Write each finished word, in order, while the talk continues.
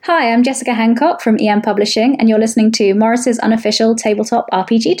Hi, I'm Jessica Hancock from EM Publishing, and you're listening to Morris's unofficial Tabletop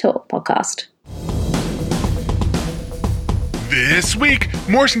RPG Talk podcast. This week,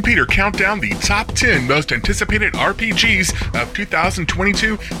 Morris and Peter count down the top 10 most anticipated RPGs of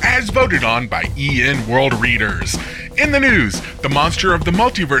 2022 as voted on by EN World readers. In the news, the Monster of the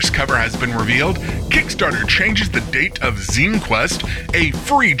Multiverse cover has been revealed, Kickstarter changes the date of Zine Quest, a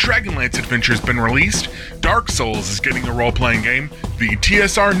free Dragonlance adventure has been released, Dark Souls is getting a role-playing game, the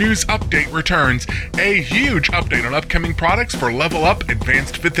TSR News Update returns, a huge update on upcoming products for Level Up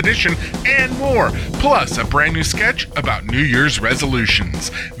Advanced 5th Edition, and more, plus a brand new sketch about New Year's resolutions.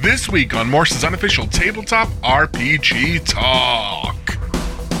 This week on Morris's unofficial Tabletop RPG Talk.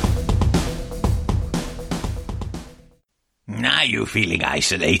 Are you feeling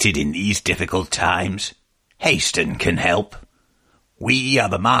isolated in these difficult times? Hasten can help. We are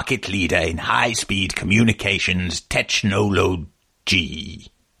the market leader in high-speed communications technology.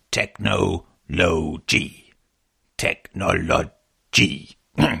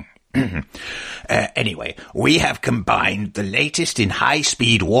 Anyway, we have combined the latest in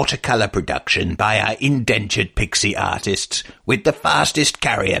high-speed watercolor production by our indentured pixie artists with the fastest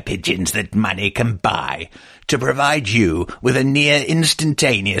carrier pigeons that money can buy to provide you with a near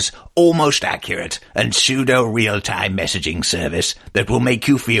instantaneous, almost accurate, and pseudo-real-time messaging service that will make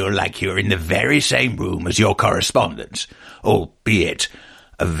you feel like you're in the very same room as your correspondents, albeit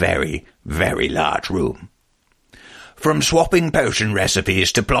a very, very large room. From swapping potion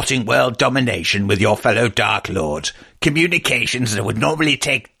recipes to plotting world domination with your fellow Dark Lords, communications that would normally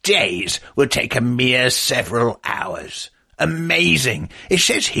take days will take a mere several hours. Amazing! It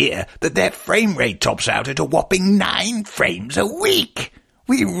says here that their frame rate tops out at a whopping 9 frames a week.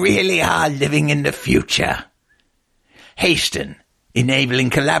 We really are living in the future. Hasten, enabling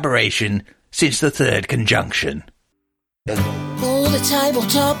collaboration since the third conjunction. All the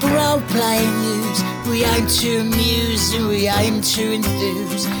tabletop role-playing news, we aim to amuse and we aim to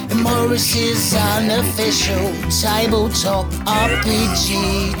enthuse. And Morris's unofficial tabletop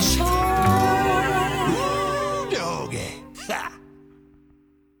RPG Talk.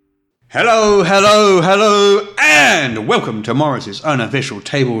 Hello, and welcome to Morris's unofficial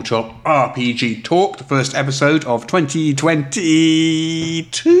Tabletop RPG Talk, the first episode of 2022.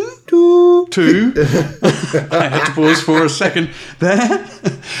 I had to pause for a second there.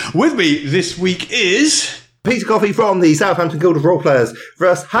 With me this week is Peter Coffey from the Southampton Guild of Roleplayers. For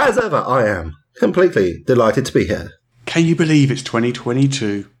us, as ever, I am completely delighted to be here. Can you believe it's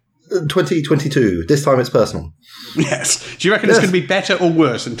 2022? 2022. This time it's personal. Yes. Do you reckon it's going to be better or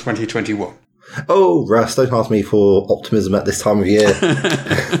worse than 2021? Oh, Russ, don't ask me for optimism at this time of year.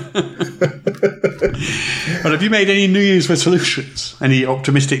 But have you made any New Year's resolutions? Any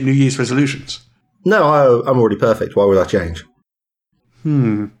optimistic New Year's resolutions? No, I'm already perfect. Why would I change?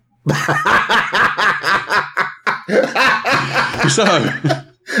 So...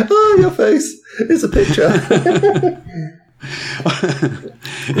 Oh, your face. It's a picture.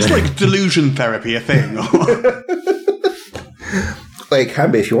 It's like delusion therapy, a thing. Well, it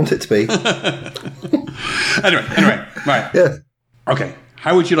can be if you want it to be. Anyway, right. Yeah. Okay,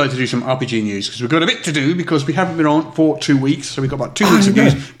 how would you like to do some RPG news? Because we've got a bit to do because we haven't been on for 2 weeks, so we've got about 2 weeks of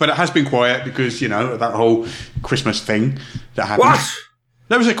news, but it has been quiet because, you know, that whole Christmas thing that happened. What?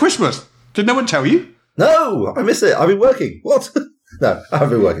 That was at Christmas. Did no one tell you? No, I miss it. I've been working. What? No, I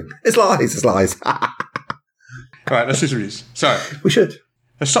haven't been working. It's lies. All right, let's do some news. So, We should.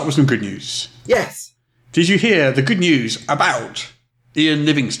 let's start with some good news. Yes. Did you hear the good news about Ian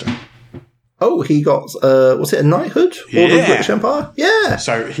Livingstone? Oh, he got, was it a knighthood? Yeah. Order of the British Empire? Yeah.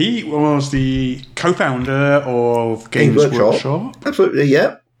 So he was the co-founder of Games Workshop. Absolutely,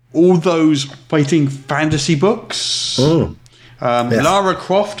 yeah. All those fighting fantasy books. Yes. Lara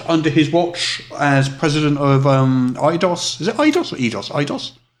Croft under his watch as president of IDOS. Is it IDOS or EDOS?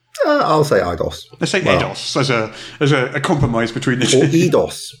 IDOS? I'll say IDOS. Let's say EDOS as a compromise between the two. Or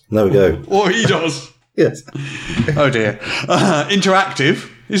EDOS. There we go. Or EDOS. Yes. Oh dear. Interactive.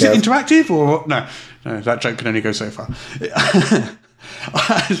 Is it interactive or no? No, that joke can only go so far.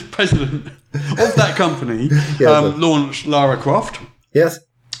 As president of that company, launched Lara Croft. Yes.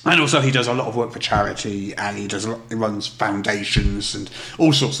 And also he does a lot of work for charity, and he runs foundations and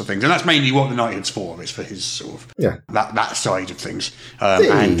all sorts of things. And that's mainly what the Knighthood's for. It's for his sort of that side of things.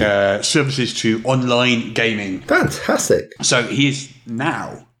 And services to online gaming. Fantastic. So he is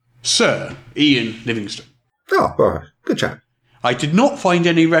now Sir Ian Livingstone. Oh, all right. Good chat. I did not find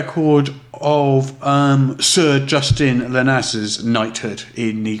any record of Sir Justin Lanas's knighthood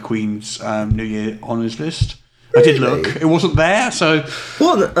in the Queen's New Year honours list. Really? I did look. It wasn't there, so...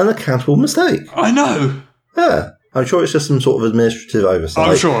 What an unaccountable mistake. I know. Yeah. I'm sure it's just some sort of administrative oversight.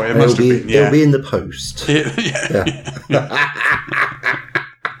 I'm sure it must have been. Yeah. It'll be in the post. Yeah.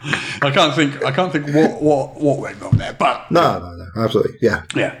 I can't think what went wrong there, but no, absolutely, yeah.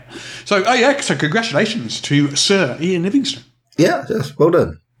 So congratulations to Sir Ian Livingstone. Yeah, yes, well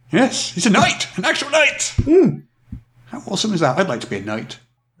done. Yes, he's a knight, an actual knight. How awesome is that? I'd like to be a knight.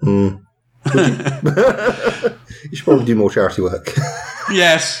 You should probably do more charity work.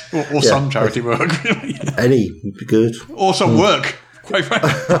 Yes, or some charity work. Any would be good. Or some work. Quite frankly.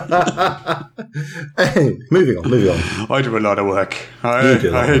 Moving on. I do a lot of work.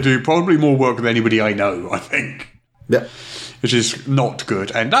 I do probably more work than anybody I know, I think. Yeah. Which is not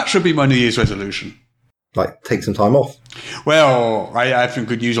good. And that should be my New Year's resolution. Like, take some time off. Well, I have some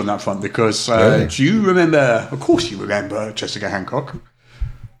good news on that front because do you remember, of course you remember, Jessica Hancock?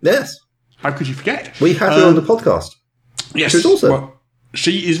 Yes. How could you forget? We had her on the podcast. Yes. She was also. Well,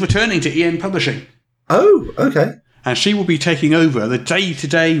 she is returning to EN Publishing. Oh, okay. And she will be taking over the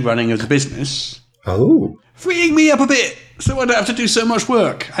day-to-day running of the business. Oh. Freeing me up a bit so I don't have to do so much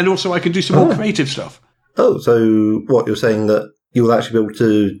work. And also I can do some more creative stuff. Oh, so what, you're saying that you will actually be able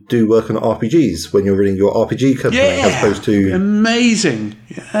to do work on RPGs when you're running your RPG company as opposed to... Amazing.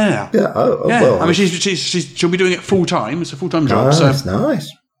 Yeah. Yeah, well. I mean, she'll be doing it full-time. It's a full-time job.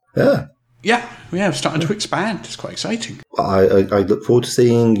 Nice. Yeah. Yeah, we're starting to expand. It's quite exciting. I look forward to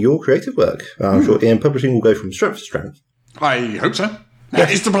seeing your creative work. I'm sure EN Publishing will go from strength to strength. I hope so. That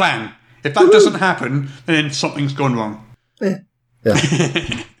is the plan. If that doesn't happen, then something's gone wrong. Yeah.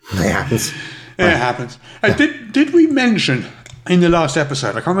 It happens. It happens. Did we mention in the last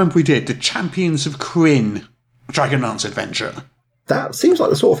episode, I can't remember if we did, the Champions of Krynn Dragonlance adventure? That seems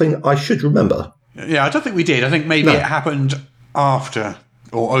like the sort of thing I should remember. Yeah, I don't think we did. I think maybe it happened after...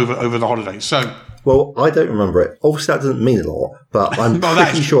 or over the holidays. So, well, I don't remember it. Obviously, that doesn't mean a lot, but I'm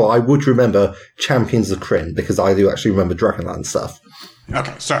pretty sure I would remember Champions of Krynn because I do actually remember Dragonlance stuff.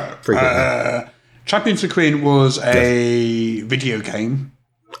 Okay, so Champions of Krynn was a video game.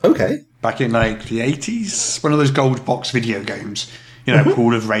 Okay. Back in like the 80s, one of those gold box video games. You know,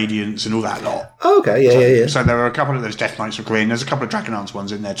 Pool of Radiance and all that lot. Okay, yeah. So there were a couple of those Death Knights of Krynn. There's a couple of Dragonlance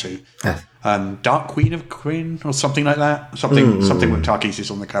ones in there too. Dark Queen of Krynn or something like that. Something with Tarkesis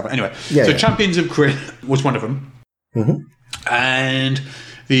on the cover. Anyway, Champions of Krynn was one of them. Mm-hmm. And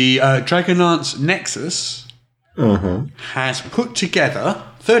the Dragonlance Nexus has put together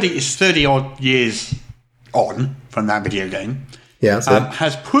 30 odd years on from that video game. Yeah,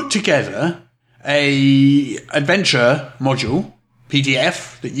 has put together a adventure module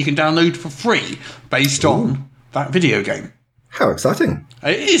PDF that you can download for free based on that video game. How exciting!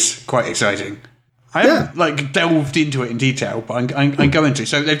 It is quite exciting. I haven't delved into it in detail, but I'm going to.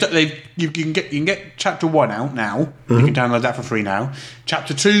 So you can get chapter 1 out now. You can download that for free now.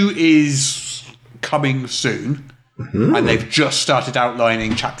 Chapter 2 is coming soon, and they've just started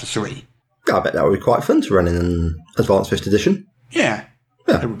outlining chapter 3. I bet that would be quite fun to run in an Advanced 5th Edition. Yeah.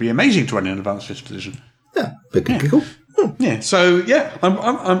 It would be amazing to run in Advanced 5th Edition. Yeah, big cool. Yeah, so I'm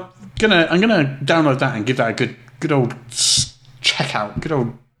gonna download that and give that a good old check out. Good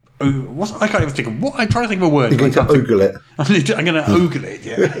old. I can't even think of what I'm trying to think of a word. You're going to ogle it. I'm going to ogle it.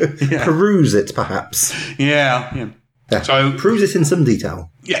 Yeah. Peruse it, perhaps. Yeah. So peruse it in some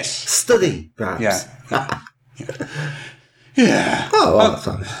detail. Yes. Study, perhaps. Yeah. Oh, well,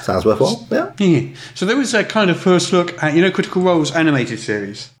 that sounds worthwhile. Yeah. So there was a kind of first look at Critical Role's animated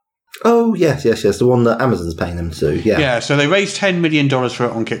series. Oh, yes. The one that Amazon's paying them to do, Yeah, so they raised $10 million for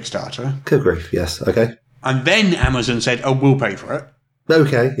it on Kickstarter. Good grief, yes, okay. And then Amazon said, we'll pay for it.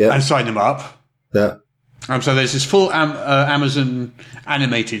 Okay, yeah. And sign them up. Yeah. So there's this full Amazon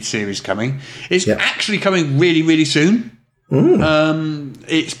animated series coming. It's actually coming really, really soon.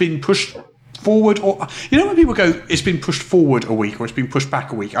 It's been pushed forward, or... when people go, it's been pushed forward a week, or it's been pushed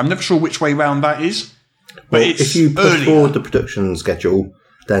back a week. I'm never sure which way round that is. But if you push forward the production schedule...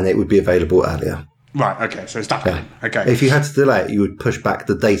 then it would be available earlier. Right, okay, so it's that then. Okay. If you had to delay it, you would push back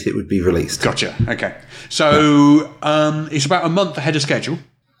the date it would be released. Gotcha, okay. So, it's about a month ahead of schedule.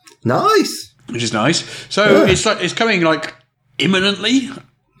 Nice! Which is nice. So, it's coming, imminently.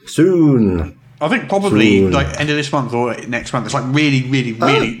 Soon. I think probably, end of this month or next month. It's, really, really,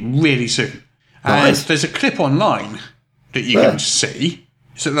 really, really soon. And there's a clip online that you can see.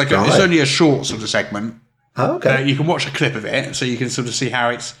 So, it's only a short sort of segment. Oh, okay. You can watch a clip of it, so you can sort of see how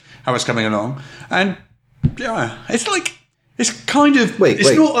it's coming along, and it's kind of wait.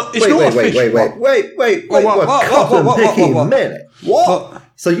 What?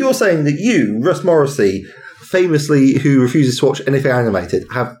 So you're saying that you, Russ Morrissey, famously who refuses to watch anything animated,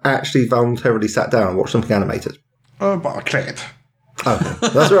 have actually voluntarily sat down and watched something animated? But a clip. Okay,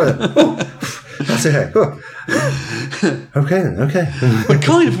 that's right. That's it. Okay. But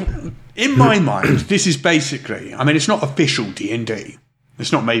kind of, in my mind, this is basically, I mean, it's not official D&D.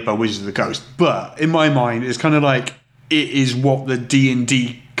 It's not made by Wizards of the Coast. But in my mind, it's kind of like it is what the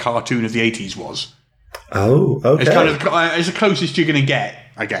D&D cartoon of the 80s was. Oh, okay. It's kind of it's the closest you're going to get,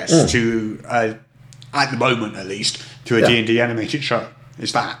 I guess, to, at the moment at least, to a D&D animated show.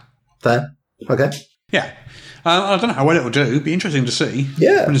 It's that. Fair. Okay. Yeah. I don't know how well it will do. It'll be interesting to see.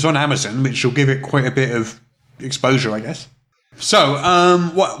 Yeah. And it's on Amazon, which will give it quite a bit of exposure, I guess. So,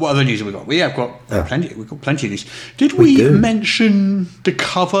 what other news have we got? We have got plenty. We've got plenty of news. Did we mention the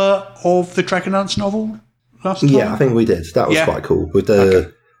cover of the Dragonlance novel last time? Yeah, I think we did. That was quite cool. With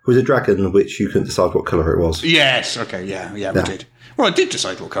the dragon, which you couldn't decide what colour it was. Yes. Okay. Yeah. We did. Well, I did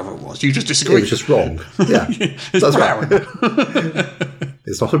decide what colour it was. You just disagreed. It was just wrong. Yeah. It's brown. Right.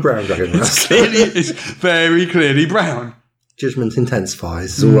 It's not a brown dragon. It's very clearly brown. Judgment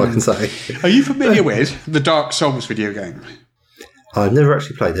intensifies, is all I can say. Are you familiar with the Dark Souls video game? I've never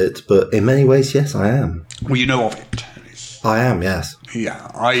actually played it, but in many ways, yes, I am. Well, you know of it. I am, yes.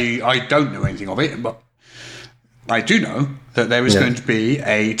 Yeah, I don't know anything of it, but I do know that there is going to be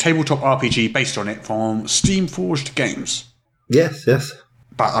a tabletop RPG based on it from Steamforged Games. Yes.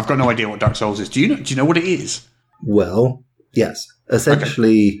 But I've got no idea what Dark Souls is. Do you know what it is? Well, yes.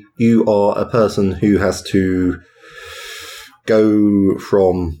 Essentially, you are a person who has to go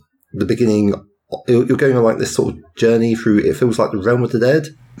from the beginning. You're going on like this sort of journey through, it feels like the realm of the dead.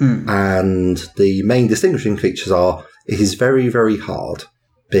 And the main distinguishing features are, it is very, very hard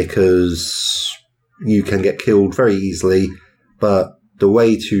because you can get killed very easily, but the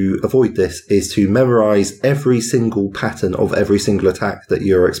way to avoid this is to memorize every single pattern of every single attack that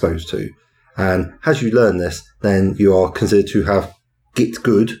you're exposed to. And as you learn this, then you are considered to have get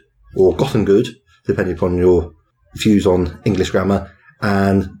good or gotten good, depending upon your views on English grammar.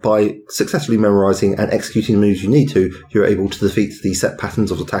 And by successfully memorizing and executing the moves you need to, you're able to defeat the set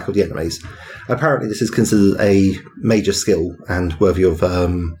patterns of attack of the enemies. Apparently, this is considered a major skill and worthy of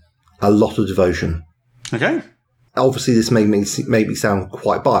a lot of devotion. Okay. Obviously, this made me sound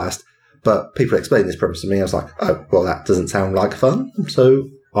quite biased, but people explained this premise to me. I was like, oh, well, that doesn't sound like fun, so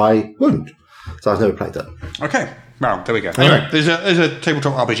I wouldn't. So I've never played that. Okay. Well, there we go. Anyway, there's a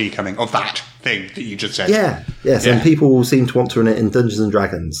tabletop RPG coming of that thing that you just said. Yeah, yes, and people seem to want to run it in Dungeons &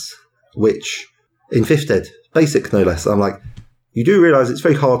 Dragons, which, in 5th Ed, basic no less. I'm like, you do realise it's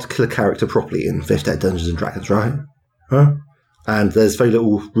very hard to kill a character properly in 5th Ed Dungeons & Dragons, right? Huh? And there's very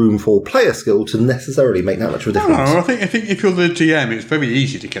little room for player skill to necessarily make that much of a difference. No, I think if you're the GM, it's very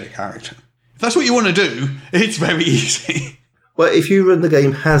easy to kill a character. If that's what you want to do, it's very easy. Well, if you run the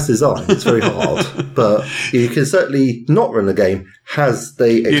game as designed, it's very hard. But you can certainly not run the game as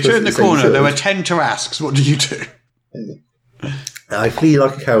they you turn the corner, there are 10 Tarrasques. What do you do? I flee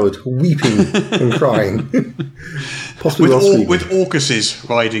like a coward, weeping and crying. Possibly with Orcuses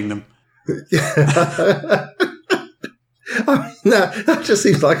riding them. That just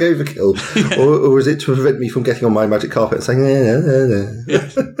seems like overkill. Or is it to prevent me from getting on my magic carpet and saying, no.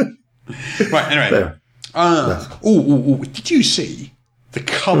 Right, anyway. There. Did you see the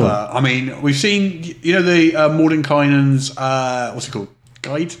cover? I mean, we've seen, the Mordenkainen's, what's it called?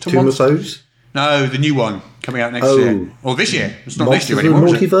 Guide to Tomb of Foes? No, the new one coming out next year. Or this year. It's not Monsters next year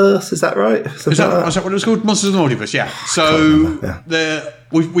anymore. Multiverse, is that right? Is that what it was called? Monsters of the Multiverse, yeah. So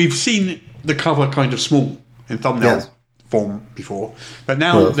we've seen the cover kind of small in thumbnail form before, but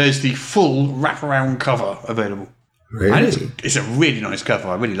now there's the full wraparound cover available. Really? And it's a really nice cover.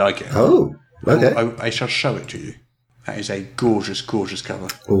 I really like it. Oh, okay. I shall show it to you. That is a gorgeous, gorgeous cover.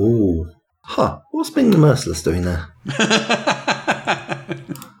 Oh. Huh. What's Bing the Merciless doing there?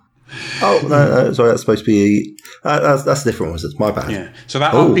 Oh, no, sorry, that's supposed to be... that's a different one, it's my bad. Yeah. So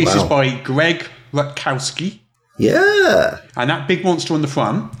that art piece is by Greg Rutkowski. Yeah. And that big monster on the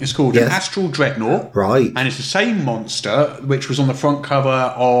front is called an Astral Dreadnought. Right. And it's the same monster which was on the front cover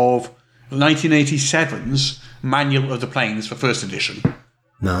of 1987's Manual of the Planes for first edition.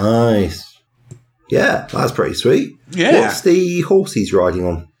 Nice. Yeah, that's pretty sweet. Yeah. What's the horse he's riding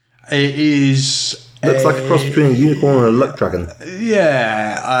on? It is... Looks like a cross between a unicorn and a luck dragon.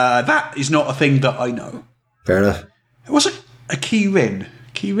 Yeah, that is not a thing that I know. Fair enough. Was it a Kirin?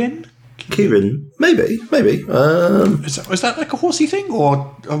 Kirin? Maybe. Was that like a horsey thing,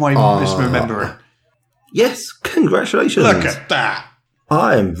 or am I misremembering? Yes, congratulations. Look at that.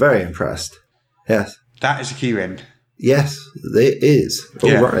 I am very impressed. Yes. That is a Kirin. Yes, it is.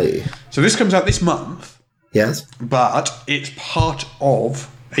 Yeah. Alright. So this comes out this month. Yes. But it's part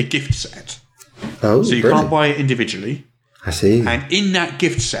of a gift set. Oh, so you can't buy it individually. I see. And in that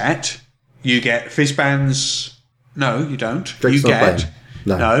gift set, you get Fizzbands. No, you don't. Drinks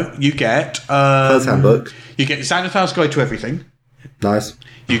No, you get... Player's Handbook. You get Xanathar's Guide to Everything. Nice.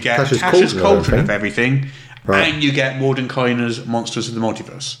 You get Tasha's Cauldron of Everything. Right. And you get Mordenkainen's Monsters of the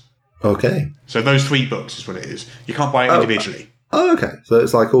Multiverse. Okay. So those 3 books is what it is. You can't buy it individually. Oh, okay. So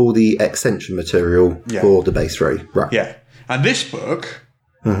it's like all the extension material for the base 3. Right. Yeah. And this book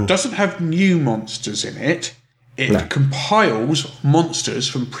doesn't have new monsters in it. It compiles monsters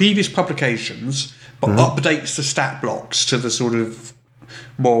from previous publications, but updates the stat blocks to the sort of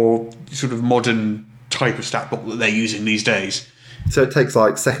more sort of modern type of stat block that they're using these days. So it takes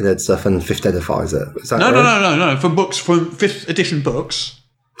like 2nd ed stuff and 5th edifies it. Is that No. From 5th edition books.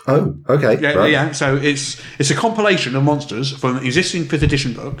 Oh, okay. Yeah. So it's a compilation of monsters from existing 5th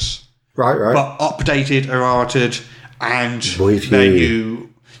edition books. Right. But updated, errated, and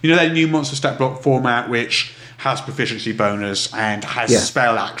their new monster stat block format, which has proficiency bonus and has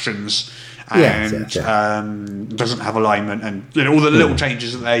spell actions and doesn't have alignment and all the little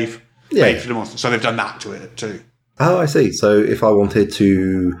changes that they've made for the monster. So they've done that to it too. Oh, I see. So if I wanted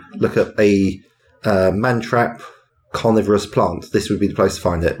to look up a man-trap carnivorous plant, this would be the place to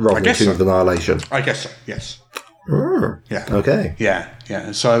find it, rather than Tomb of Annihilation. I guess so, yes. Yeah. Okay.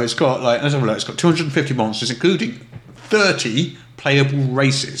 Yeah. So it's got, let's have a look, it's got 250 monsters, including 30 playable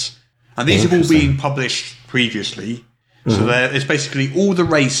races. And these have all been published previously. So it's basically all the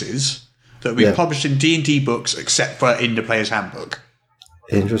races that have been published in D&D books except for in the Player's Handbook.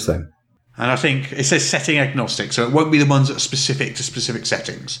 Interesting. And I think it says setting agnostic, so it won't be the ones that are specific to specific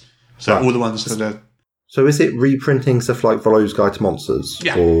settings. So all the ones that are... So is it reprinting stuff like Volo's Guide to Monsters?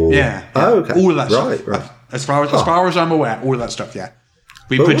 Yeah. Or... Yeah. Oh, okay. All of that stuff. Right. As far as I'm aware, all of that stuff,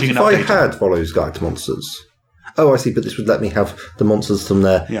 reprinting and updating. If I had Volo's Guide to Monsters... Oh, I see, but this would let me have the monsters from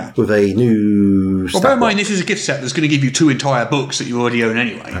there with a new... Well, bear in mind, this is a gift set that's going to give you 2 entire books that you already own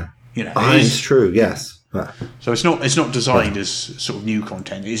anyway. It's true, yes. So it's not designed as sort of new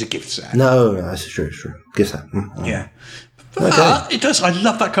content. It is a gift set. No, it's true. Gift set. Yeah. But it does. I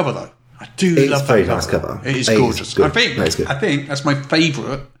love that cover, though. I do love that cover. It's a very nice cover. It is gorgeous. I think that's my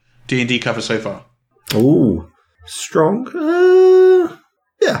favourite D&D cover so far. Ooh, strong.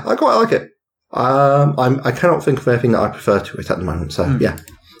 Yeah, I quite like it. I cannot think of anything that I prefer to it at the moment, so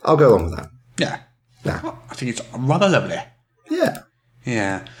I'll go along with that. Yeah. I think it's rather lovely.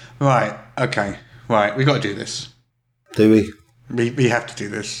 Yeah. Right, okay. Right, we've got to do this. Do we? We have to do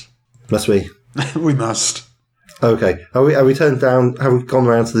this. Must we? We must. Okay. Are we turned down? Have we gone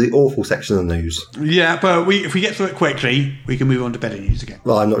around to the awful section of the news? Yeah, but if we get through it quickly, we can move on to better news again.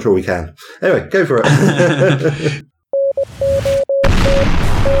 Well, I'm not sure we can. Anyway, go for it.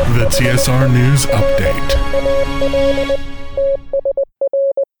 The TSR News Update.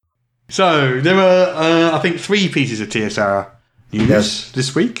 So, there are, I think, 3 pieces of TSR news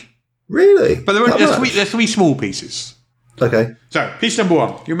this week. Really? But they're 3 small pieces. Okay. So, piece number 1.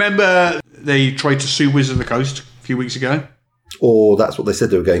 You remember they tried to sue Wizards of the Coast a few weeks ago? Or that's what they said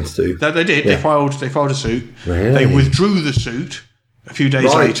they were going to do. That they did. Yeah. They filed a suit. Really? They withdrew the suit a few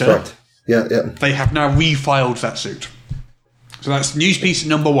days later. Right. Yeah. They have now refiled that suit. So that's news piece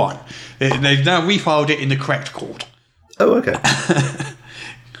number 1. They've now refiled it in the correct court. Oh, okay.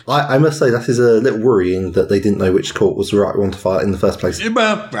 I must say that is a little worrying that they didn't know which court was the right one to file in the first place.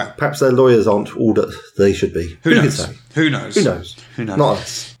 Well, perhaps their lawyers aren't all that they should be. Who knows? Who knows? Not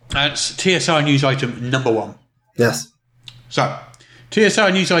us. That's TSR news item number 1. Yes. So,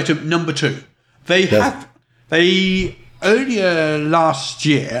 TSR news item number 2. Earlier last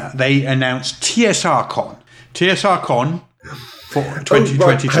year, they announced TSR Con. TSR Con for 2022.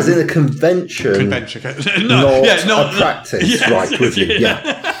 Right, as in a convention. Not a practice, right, with you.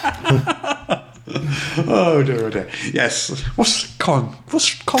 Yeah. Oh dear. Yes. What's con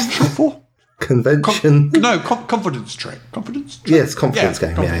short for? Convention. Confidence trick. Confidence trick? Yes, confidence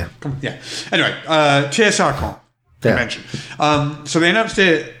game. Yeah. Anyway, TSR Con convention. So they announced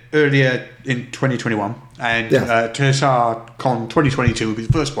it earlier in 2021, and TSR Con 2022 would be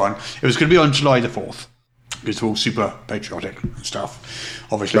the first one. It was going to be on July the 4th. Because they're all super patriotic and stuff,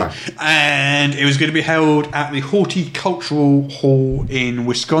 obviously. Right. And it was going to be held at the Horticultural Hall in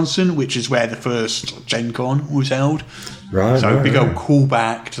Wisconsin, which is where the first Gen Con was held. Right. So big old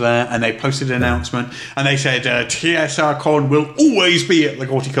callback to that. And they posted an announcement. And they said, TSR Con will always be at the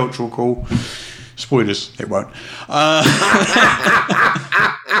Horticultural Hall. Spoilers, it won't.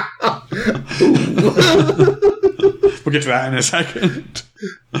 We'll get to that in a second.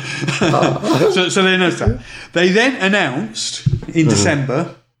 So they announced that. They then announced in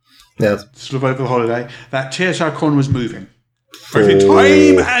December, sort of over the holiday, that TSR Con was moving. Both in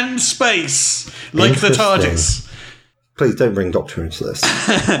time and space, like the TARDIS. Please don't bring Doctor into this.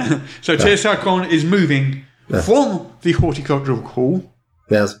 So TSR Con is moving from the Horticultural Hall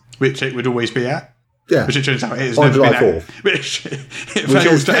Yes. Which it would always be at. Yeah. Which it turns out it has on never July been 4th. at. Which it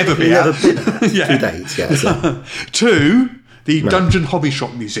fails to ever be at. Yeah. 2 dates, yeah. So. 2, the Dungeon Hobby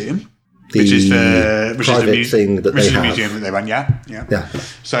Shop Museum. Which is the thing that they have. museum that they run, yeah.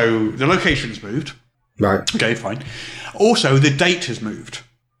 So the location's moved. Right. Okay, fine. Also, the date has moved.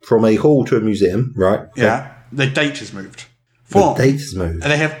 From a hall to a museum, right? Yeah, the date has moved. The date has moved.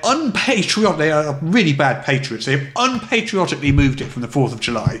 And they have they are really bad patriots. They have unpatriotically moved it from the 4th of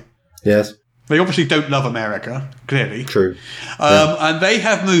July. Yes. They obviously don't love America, clearly. True. And they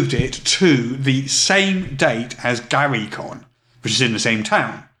have moved it to the same date as GaryCon, which is in the same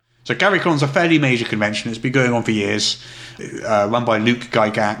town. So GaryCon's a fairly major convention. It's been going on for years. Run by Luke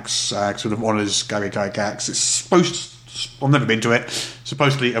Gygax, sort of honours Gary Gygax. It's supposed to, I've never been to it.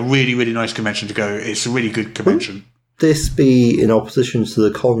 Supposedly a really, really nice convention to go. It's a really good convention. Would this be in opposition to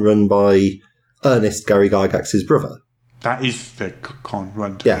the con run by Ernest Gary Gygax's brother? That is the con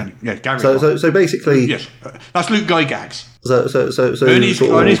run. Yeah. Gary. So basically... Yes. That's Luke Gygax. So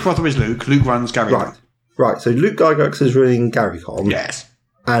Ernie's brother is Luke. Luke runs GaryCon. Right. So Luke Gygax is running GaryCon. Yes.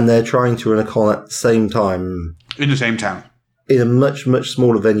 And they're trying to run a con at the same time. In the same town. In a much, much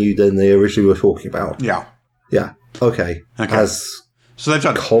smaller venue than they originally were talking about. Yeah. Yeah. Okay. So they've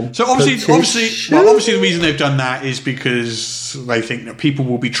done. So obviously, the reason they've done that is because they think that people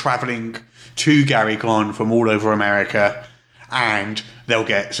will be travelling to GaryCon from all over America, and they'll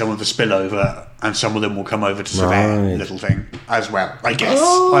get some of the spillover, and some of them will come over to their little thing as well. I guess.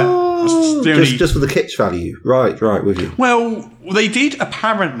 Just for the kitsch value, right? With you. Well, they did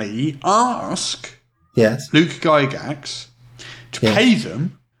apparently ask Luke Gygax to pay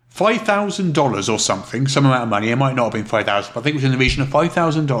them $5,000 or something, some amount of money. It might not have been $5,000, but I think it was in the region of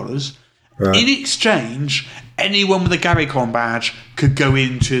 $5,000. Right. In exchange, anyone with a GaryCon badge could go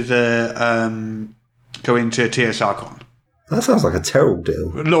into TSRCon. That sounds like a terrible deal.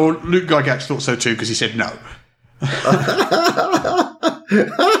 Luke Gygax thought so too because he said no.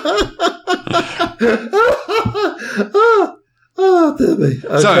 Dear me.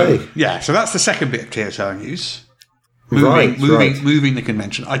 Okay. So that's the second bit of TSR news. Moving the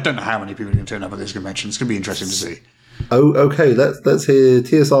convention. I don't know how many people are going to turn up at this convention. It's going to be interesting to see. Oh, okay. Let's hear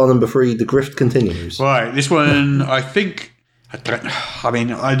TSR number 3. The grift continues. Right. This one, I think.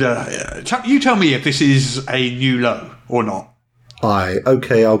 You tell me if this is a new low or not. I'll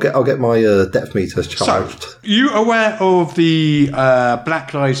get my depth meters charged. So, you aware of the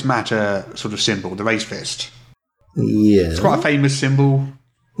Black Lives Matter sort of symbol, the raised fist? Yeah. It's quite a famous symbol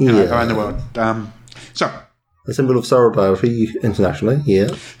around the world. A symbol of solidarity internationally,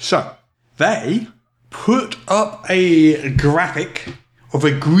 yeah. So, they put up a graphic of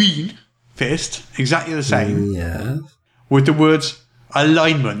a green fist, exactly the same, with the words,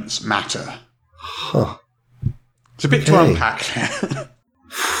 alignments matter. Huh. It's a bit to unpack there.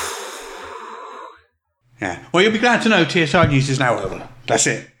 Yeah. Well, you'll be glad to know TSR News is now over. That's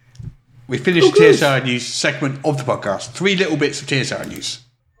it. We finished the TSR News segment of the podcast. 3 little bits of TSR News.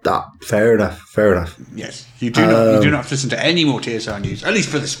 Fair enough. Yes. You do not have to listen to any more TSR News, at least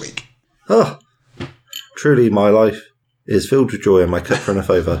for this week. Oh, truly my life is filled with joy and my cup runneth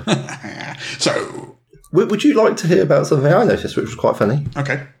over. So, would you like to hear about something I noticed which was quite funny?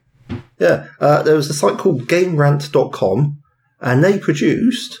 Okay. Yeah, there was a site called GameRant.com, and they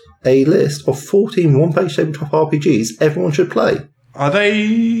produced a list of 14 one-page tabletop RPGs everyone should play. Are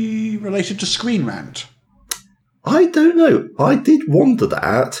they related to Screen Rant? I don't know. I did wonder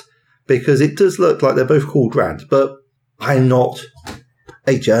that, because it does look like they're both called Rant, but I'm not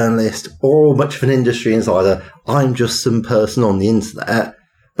a journalist or much of an industry insider. I'm just some person on the internet.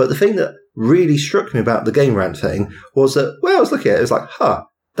 But the thing that really struck me about the Game Rant thing was that, when I was looking at it, it was like,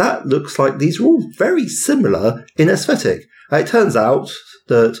 that looks like these are all very similar in aesthetic. And it turns out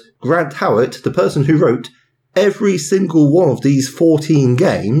that Grant Howitt, the person who wrote every single one of these 14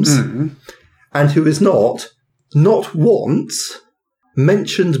 games, and who is not once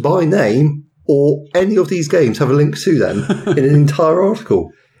mentioned by name or any of these games have a link to them in an entire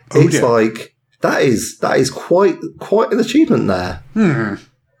article. Like, that is quite an achievement there.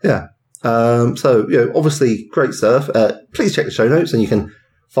 Yeah. So, obviously great stuff. Please check the show notes and you can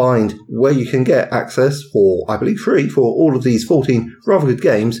find where you can get access for, I believe, free for all of these 14 rather good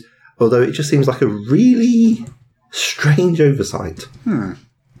games, although it just seems like a really strange oversight.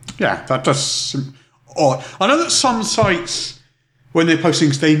 Yeah, that does seem odd. I know that some sites, when they're posting,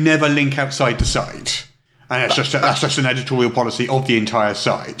 they never link outside the site, and that's just an editorial policy of the entire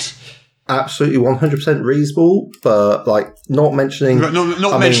site. Absolutely 100% reasonable, but not mentioning...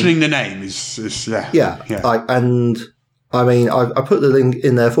 mentioning the name is yeah. I put the link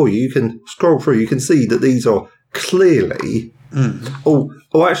in there for you. You can scroll through. You can see that these are clearly all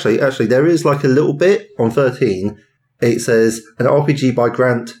Oh, actually, there is like a little bit on 13. It says an RPG by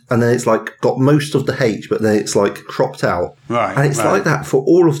Grant, and then it's like got most of the H, but then it's like cropped out. Right. And it's like that for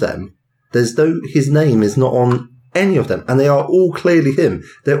all of them. His name is not on any of them, and they are all clearly him.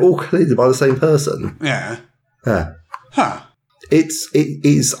 They're all clearly by the same person. Yeah. Yeah. Huh. It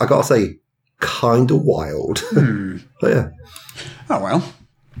is, I gotta say, kind of wild. But yeah. Oh, well.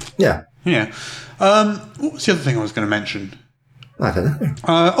 Yeah. Yeah. What was the other thing I was going to mention? I don't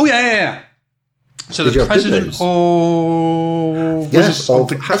know. Yeah. So Did the president of Wizards of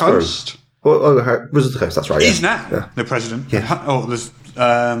the Coast... Wizards of the Coast, that's right. Is now the president, the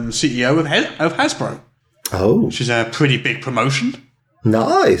CEO of Hasbro. Oh. Which is a pretty big promotion.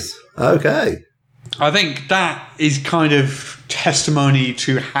 Nice. Okay. I think that is kind of testimony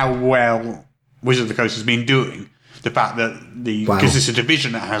to how well Wizards of the Coast has been doing. The fact that because it's a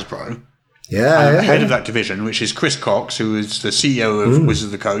division at Hasbro. Yeah. The head of that division, which is Chris Cox, who is the CEO of Wizards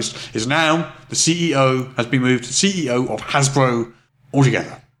of the Coast, is now the CEO, has been moved to CEO of Hasbro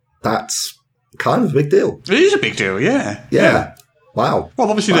altogether. That's kind of a big deal. It is a big deal, yeah. Yeah. Wow. Well,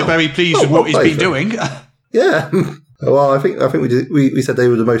 obviously they're very pleased with what he's been doing. Yeah. Well, I think we said they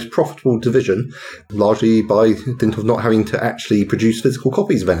were the most profitable division, largely by dint of not having to actually produce physical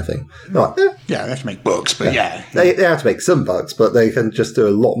copies of anything. Right, yeah, they have to make books, but yeah. They have to make some books, but they can just do a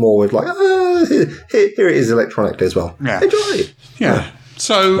lot more with like, here it is electronically as well. Yeah. Enjoy it. Yeah.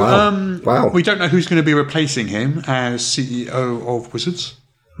 So, wow. We don't know who's going to be replacing him as CEO of Wizards.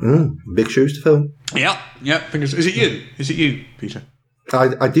 Big shoes to fill. Yeah. Is it you, Peter?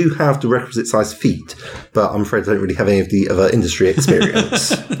 I do have the requisite size feet, but I'm afraid I don't really have any of the other industry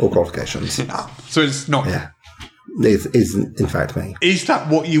experience or qualifications. So it's not... Yeah. It isn't, in fact, me. Is that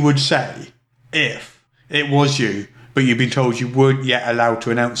what you would say if it was you, but you've been told you weren't yet allowed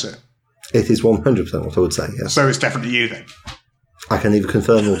to announce it? It is 100% what I would say, yes. So it's definitely you then? I can neither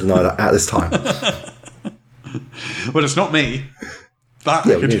confirm nor deny that at this time. Well, it's not me.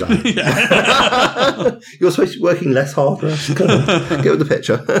 We knew that. You're supposed to be working less harder. Come on, get with the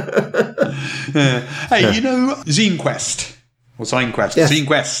picture. Hey, you know Zine Quest? Or Zine Quest? Yes. Zine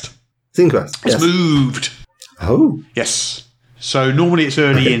Quest. Zine Quest, It's moved. Oh. Yes. So normally it's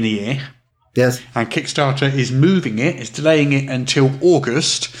early in the year. Yes. And Kickstarter is moving it. It's delaying it until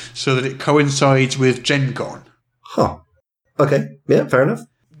August so that it coincides with Gen Con. Huh. Okay. Yeah, fair enough.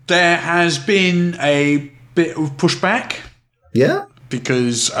 There has been a bit of pushback. Yeah.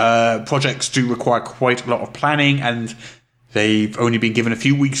 Because projects do require quite a lot of planning and they've only been given a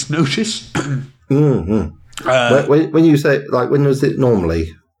few weeks' notice. When you say, like, when was it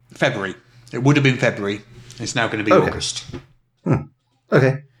normally? February. It would have been February. It's now going to be August.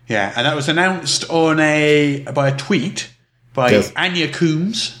 Okay. Yeah, and that was announced by a tweet by Anya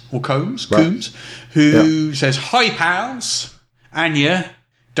Coombs, who says, "Hi, pals. Anya,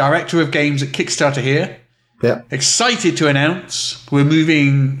 director of games at Kickstarter here. Yeah. Excited to announce we're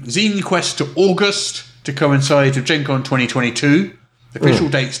moving Zine Quest to August to coincide with Gen Con 2022. Official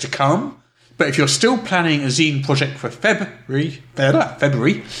dates to come. But if you're still planning a zine project for February,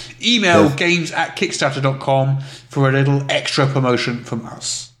 email games@kickstarter.com for a little extra promotion from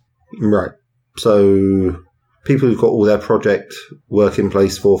us." Right. So people who've got all their project work in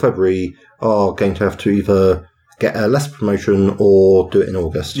place for February are going to have to either get a less promotion or do it in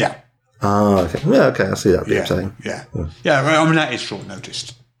August. Yeah. Okay. Yeah, okay, I see that what you're saying. Yeah. I mean, that is short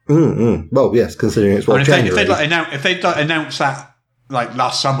notice. Well, yes, considering it's January. If they'd announced that like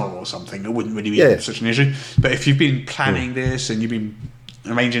last summer or something, it wouldn't really be such an issue. But if you've been planning this and you've been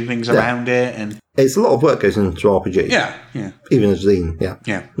arranging things around it, and it's a lot of work goes into RPG. Yeah. Even a zine,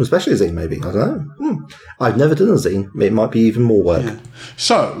 yeah. Especially a zine, maybe. I don't know. I've never done a zine. It might be even more work. Yeah.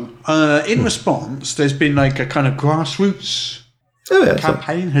 So, in response, there's been like a kind of grassroots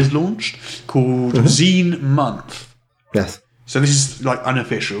campaign has launched called Zine Month. Yes. So this is like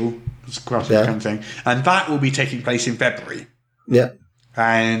unofficial. It's a grassroots kind of thing. And that will be taking place in February. Yeah.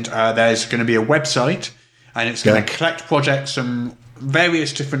 And there's going to be a website and it's going to collect projects from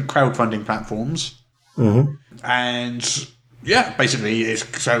various different crowdfunding platforms. And basically it's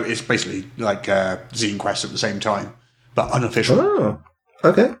basically like Zine Quest at the same time, but unofficial. Oh,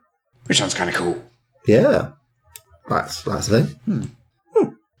 okay. Which sounds kind of cool. Yeah. That's the thing.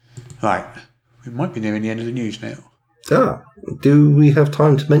 Right. We might be nearing the end of the news now. Do we have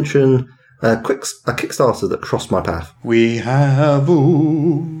time to mention a Kickstarter that crossed my path? We have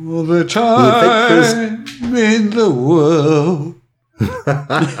all the time in the world.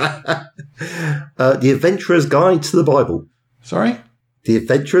 The Adventurer's Guide to the Bible. Sorry? The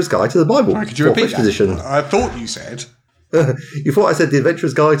Adventurer's Guide to the Bible. Sorry, could you repeat that? Edition. I thought you said... You thought I said The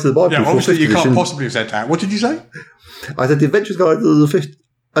Adventurer's Guide to the Bible. Yeah, obviously you can't possibly have said that. What did you say? I said the Adventurer's Guide to the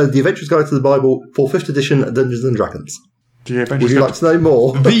Adventurer's Guide to the Bible for 5th edition Dungeons and Dragons. Would you like to know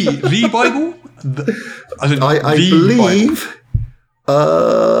more? The Bible? I believe.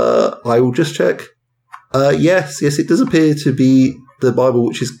 I will just check. Yes, it does appear to be the Bible,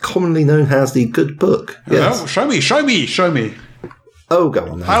 which is commonly known as the Good Book. Yes. Oh, show me. Oh, go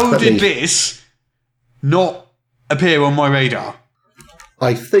on then. How did this not appear on my radar?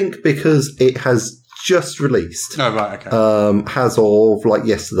 I think because it has just released. Oh, right, okay. As of,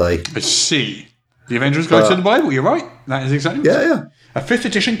 yesterday. I see. The Avengers Guide to the Bible, you're right. That is exactly what yeah. A 5th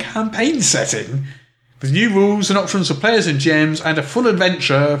edition campaign setting with new rules and options for players and GMs and a full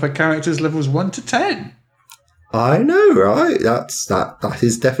adventure for characters levels 1 to 10. I know, right? That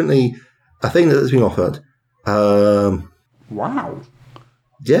is definitely a thing that has been offered. Wow.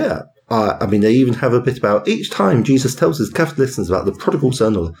 Yeah. I mean, they even have a bit about each time Jesus tells his Catholic listeners about the prodigal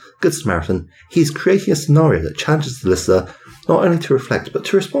son or the Good Samaritan, he's creating a scenario that challenges the listener not only to reflect, but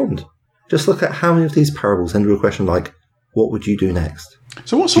to respond. Just look at how many of these parables end with a question like, what would you do next?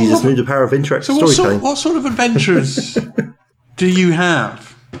 So what sort Jesus knew the power of interactive storytelling. What sort of adventures do you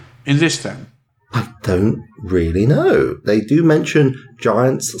have in this then? I don't really know. They do mention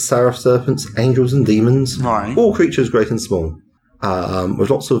giants, seraph serpents, angels and demons. Right. All creatures great and small. With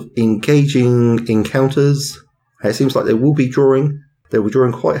lots of engaging encounters. It seems like they will be drawing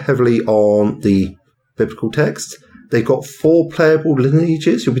quite heavily on the biblical text. They've got 4 playable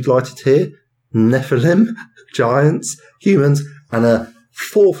lineages, you'll be delighted to hear. Nephilim, giants, humans, and a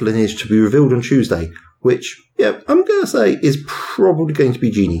 4th lineage to be revealed on Tuesday, which, I'm going to say is probably going to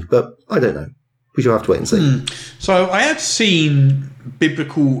be Genie, but I don't know. We shall have to wait and see. So I had seen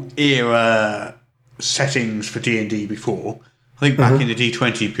biblical era settings for D&D before. I think back in the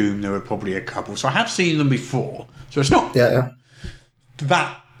D20 boom, there were probably a couple. So I have seen them before. So it's not that,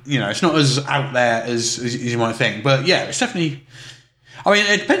 it's not as out there as you might think. But yeah, it's definitely... I mean,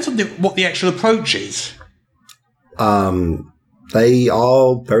 it depends on what the actual approach is. They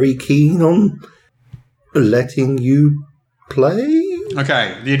are very keen on letting you play.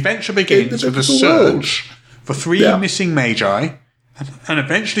 Okay, the adventure begins with a search for 3 missing magi and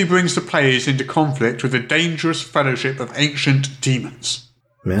eventually brings the players into conflict with a dangerous fellowship of ancient demons.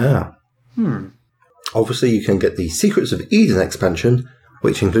 Yeah. Obviously, you can get the Secrets of Eden expansion,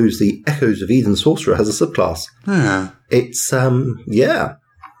 which includes the Echoes of Eden Sorcerer as a subclass. Yeah. It's, I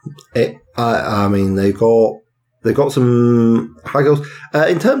mean, they've got some high goals.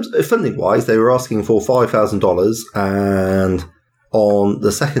 In terms of funding-wise, they were asking for $5,000, and on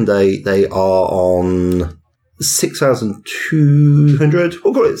the second day, they are on 6,200.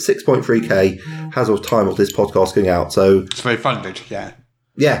 We'll call it 6.3k as of time of this podcast going out. So they funded, yeah.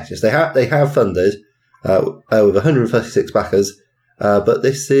 Yeah, yes, they have funded with 136 backers. But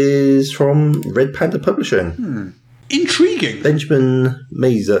this is from Red Panda Publishing. Intriguing. Benjamin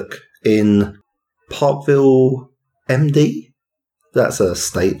Mazuk in Parkville, MD. That's a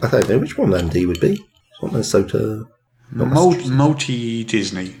state. I don't know which one MD would be. It's not Minnesota. Multi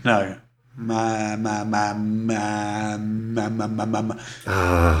Disney. No. My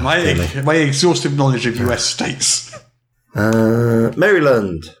exhaustive knowledge of US states.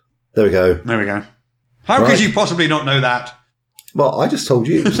 Maryland. There we go. How could you possibly not know that? Well, I just told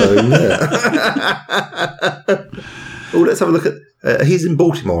you, so yeah. Let's have a look at... he's in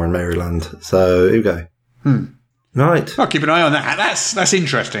Baltimore in Maryland, so here we go. Right. I'll keep an eye on that. That's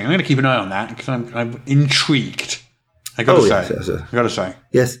interesting. I'm going to keep an eye on that because I'm intrigued. I got to say.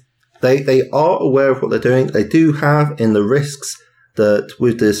 Yes. They are aware of what they're doing. They do have in the risks that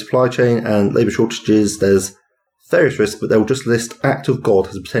with the supply chain and labour shortages, there's various risks, but they'll just list Act of God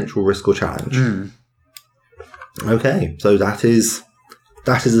as a potential risk or challenge. Okay, so that is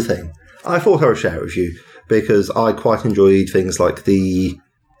the thing. I thought I would share it with you because I quite enjoyed things like the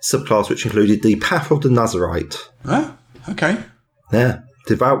subclass which included the Path of the Nazarite. Oh, okay. Yeah.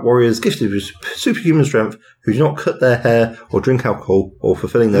 Devout warriors gifted with superhuman strength who do not cut their hair or drink alcohol or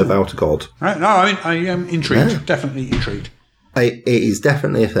fulfilling their vow to God. Right. No, I am intrigued. Yeah. Definitely intrigued. It is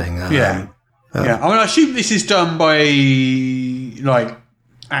definitely a thing. Yeah. I mean, I assume this is done by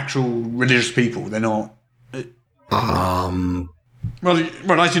actual religious people. They're not. Well,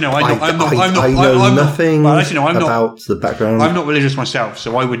 as you know, I'm not about the background. I'm not religious myself,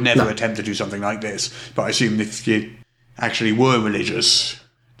 so I would never attempt to do something like this. But I assume if you actually were religious,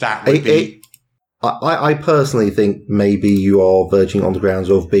 that would be. I personally think maybe you are verging on the grounds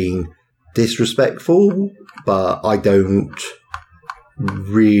of being disrespectful, but I don't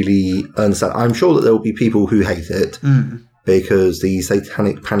really understand. I'm sure that there will be people who hate it because the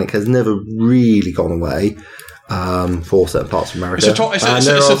satanic panic has never really gone away. for certain parts of America. It's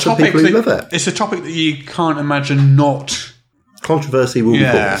a topic that you can't imagine not. Controversy will be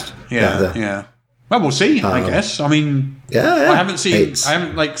caused. Yeah. Well, we'll see. I guess. I mean, I haven't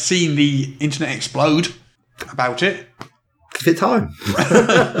seen the internet explode about it. Give it time.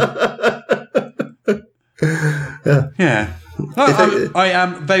 Yeah. I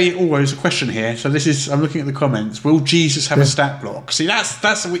am very always a question here. So I'm looking at the comments. Will Jesus have a stat block? See,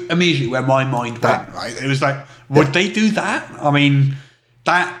 that's immediately where my mind went. Right? It was like, would they do that? I mean,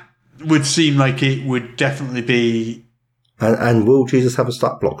 that would seem like it would definitely be. And will Jesus have a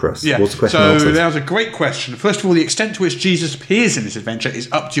stat block, Chris? Yeah. What's the question? So that was a great question. First of all, the extent to which Jesus appears in this adventure is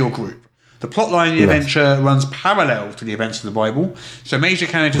up to your group. The plotline of the adventure runs parallel to the events of the Bible, so major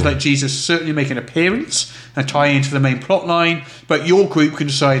characters like Jesus certainly make an appearance and tie into the main plotline, but your group can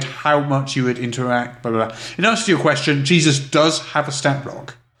decide how much you would interact, blah, blah, blah. In answer to your question, Jesus does have a stat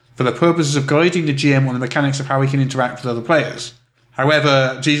block for the purposes of guiding the GM on the mechanics of how he can interact with other players.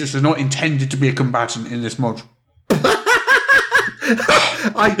 However, Jesus is not intended to be a combatant in this mod.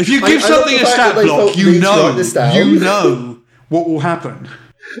 If you give something a stat block, you know what will happen.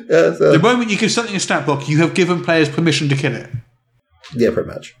 The moment you give something a stat block, you have given players permission to kill it. Yeah, pretty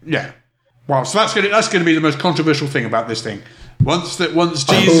much. Yeah. Wow. So that's going to be the most controversial thing about this thing. Once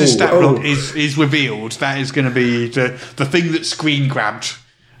Jesus' stat block is revealed, that is going to be the thing that's screen grabbed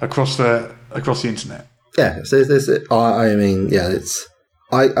across the internet. Yeah. So I mean, yeah, it's.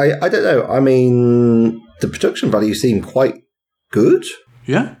 I don't know. I mean, the production value seemed quite good.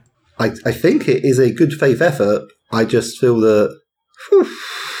 Yeah. I think it is a good faith effort. I just feel that.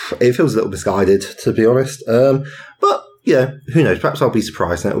 It feels a little misguided, to be honest. But, yeah, who knows? Perhaps I'll be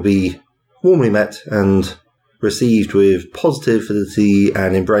surprised and it will be warmly met and received with positivity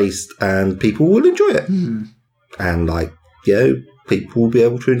and embraced, and people will enjoy it. And, people will be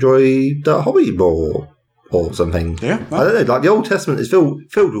able to enjoy the hobby more or something. Yeah. I don't know. The Old Testament is filled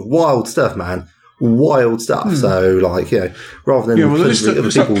with wild stuff, man. Wild stuff. So, rather than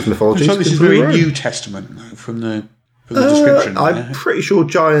other people's mythologies. So this is very New Testament, though, from the description. I'm pretty sure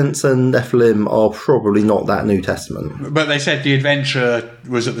giants and Nephilim are probably not that New Testament. But they said the adventure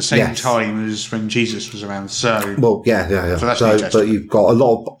was at the same time as when Jesus was around. So yeah. So that's New Testament. But you've got a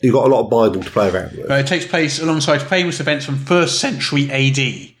lot of Bible to play around with. But it takes place alongside famous events from 1st century AD.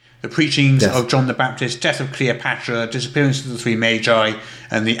 The preachings of John the Baptist, death of Cleopatra, disappearance of the three magi,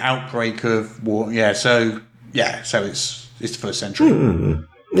 and the outbreak of war. Yeah, so it's the 1st century.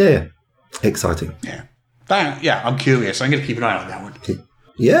 Yeah, exciting. Yeah. I'm curious. I'm going to keep an eye on that one.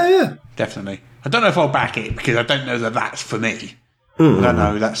 Yeah. Definitely. I don't know if I'll back it, because I don't know that that's for me. I don't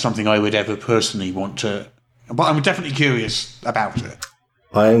know that's something I would ever personally want to... But I'm definitely curious about it.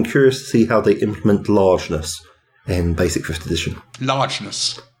 I am curious to see how they implement largeness in Basic 5th Edition.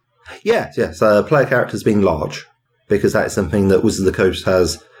 Largeness? Yes. Player characters being large, because that is something that Wizards of the Coast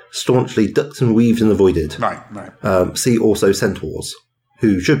has staunchly ducked and weaved and avoided. Right. See also Centaurs,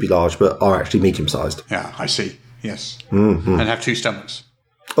 who should be large but are actually medium-sized. Yeah, I see. Yes. And have 2 stomachs.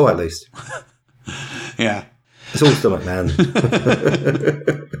 Oh, at least. Yeah. It's all stomach, man.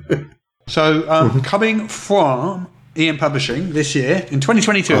 So, coming from EN Publishing this year, in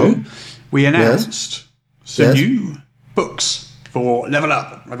 2022, we announced some new books for Level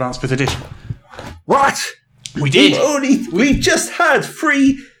Up Advanced 5th Edition. What? We did. We've just had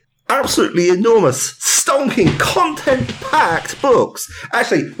 3 absolutely enormous, stonking, content-packed books.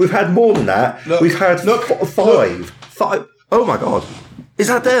 Actually, we've had more than that. We've had 5. Oh my god. Is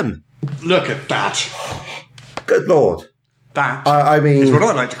that them? Look at that. Good lord. That I mean, is what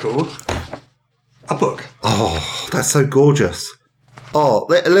I like to call a book. Oh, that's so gorgeous. Oh,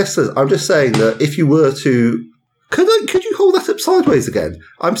 listeners, I'm just saying that if you were to... Could you hold that up sideways again?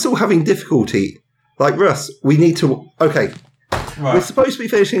 I'm still having difficulty. Like, Russ, we need to... Okay. Right. We're supposed to be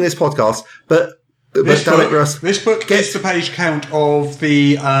finishing this podcast, but damn it, Russ. This book gets the page count of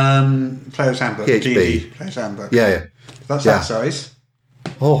the Player's Handbook. D&D Player's Handbook. Yeah. That's that size.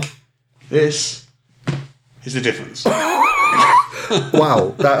 Oh. This is the difference.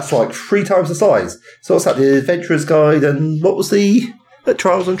 Wow, that's like 3 times the size. So what's that, the Adventurer's Guide, and what was the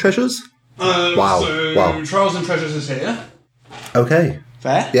Trials and Treasures? Wow. Trials and Treasures is here. Okay.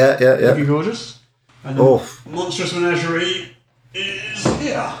 Fair. Yeah. Looking gorgeous. And Monstrous Menagerie is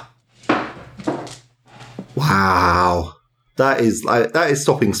here. Wow. That is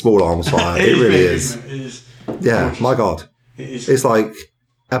stopping Small Arms Fire. It really is. It is. Yeah, gorgeous. My God. It is. It's like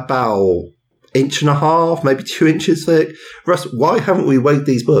about 1.5 inches, maybe 2 inches thick. Russ, why haven't we weighed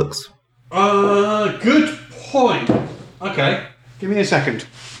these books? Good point. Okay, give me a second.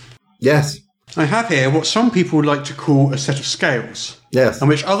 Yes. I have here what some people would like to call a set of scales. Yes. And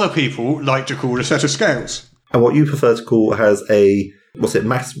which other people like to call a set of scales. And what you prefer to call has a,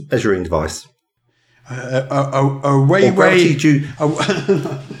 mass measuring device. The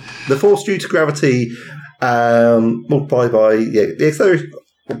force due to gravity multiplied by the acceleration.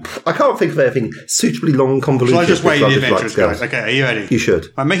 I can't think of anything suitably long and convoluted. Shall I just weigh the Adventurers Guide? Okay, are you ready? You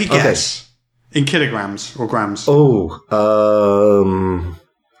should. Make a guess. In kilograms or grams?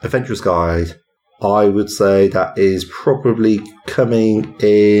 Adventurers Guide. I would say that is probably coming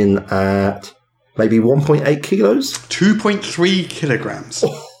in at maybe 1.8 kilos? 2.3 kilograms.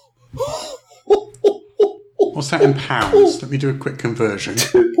 What's that in pounds? Let me do a quick conversion.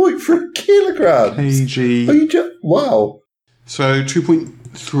 2.3 kilograms? kg. Wow. So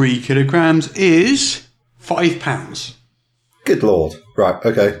 2.3 kilograms is 5 pounds. Good Lord. Right,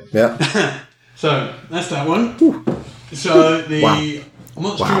 okay, yeah. So, that's that one. Whew. So, the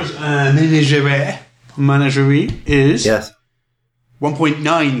Monstrous Menagerie is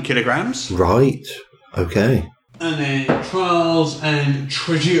 1.9 kilograms. Right, okay. And then Trials and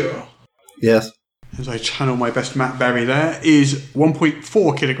Treasure. Yes. As I channel my best Matt Berry there, is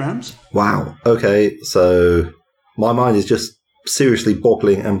 1.4 kilograms. Wow, okay, so my mind is just seriously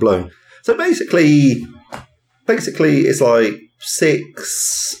boggling and blown. So basically it's like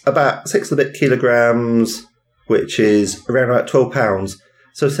about 6 and a bit kilograms, which is around about 12 pounds.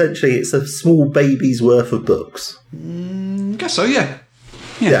 So essentially it's a small baby's worth of books. Guess so, yeah.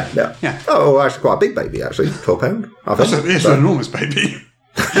 Yeah. Oh, actually quite a big baby, actually. 12 pounds, I think. It's an enormous baby.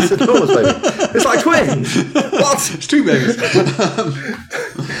 It's an enormous baby. It's like twins. What? It's 2 babies.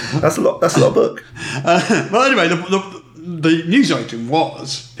 That's a lot of book. Well, anyway, the news item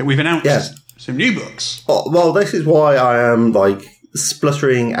was that we've announced some new books. Oh, well, this is why I am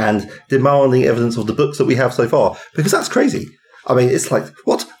spluttering and demanding evidence of the books that we have so far, because that's crazy. I mean, it's like,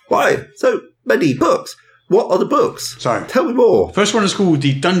 what? Why? So many books. What are the books? So, tell me more. First one is called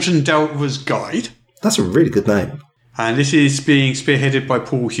The Dungeon Delver's Guide. That's a really good name. And this is being spearheaded by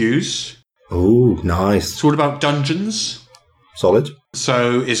Paul Hughes. Oh, nice. It's all about dungeons. Solid.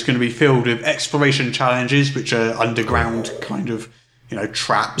 So it's going to be filled with exploration challenges, which are underground kind of,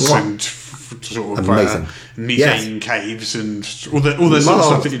 traps and sort of methane caves and all the sort of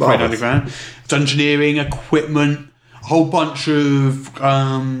stuff that you find underground. Dungeoneering, equipment, a whole bunch of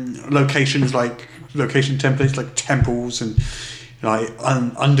locations like location templates like temples and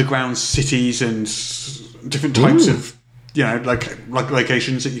underground cities and different types of like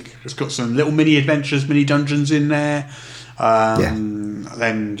locations that it's got some little mini adventures, mini dungeons in there.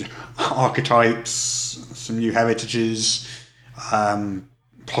 Then archetypes, some new heritages,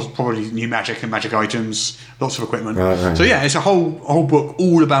 probably new magic and magic items, lots of equipment. Right. So it's a whole book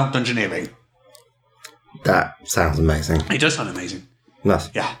all about dungeoneering. That sounds amazing. It does sound amazing. Nice.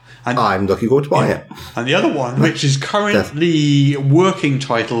 Yeah. And I'm looking forward to buying it. And the other one, which is currently working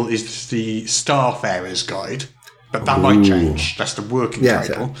title, is the Starfarer's Guide. But that might change. That's the working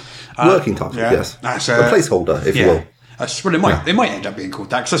title. Working title, yes. That's a placeholder, if you will. Well, it might end up being called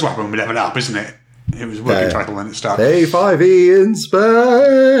that, because that's what happened with Level Up, isn't it? It was a working title when it started. A5E in space!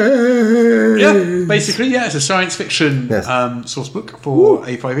 Yeah, basically, it's a science fiction source book for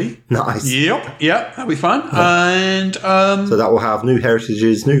A5E. Nice. Yep, that'll be fun. And so that will have new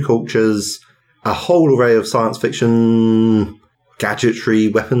heritages, new cultures, a whole array of science fiction, gadgetry,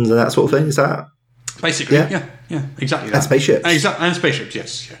 weapons, and that sort of thing. Is that? Basically, yeah, exactly that. And spaceships. And spaceships,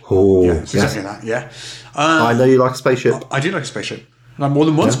 yes. Yeah. Oh, it's exactly that, yeah. I know you like a spaceship. I do like a spaceship. I like more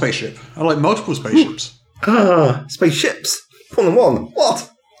than one spaceship. I like multiple spaceships. Spaceships. More than one. What?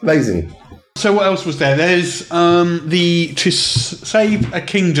 Amazing. So what else was there? There's the To Save a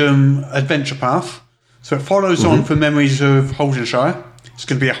Kingdom adventure path. So it follows on from Memories of Holdenshire. It's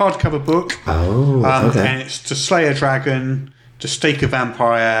going to be a hardcover book. Oh, okay. And it's to slay a dragon, to stake a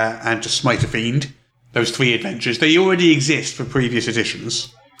vampire, and to smite a fiend. Those 3 adventures. They already exist for previous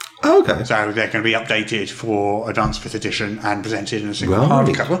editions. Oh, okay. So they're going to be updated for Advanced 5th Edition and presented in a single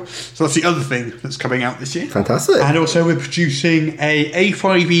hardcover. So that's the other thing that's coming out this year. Fantastic. And also we're producing a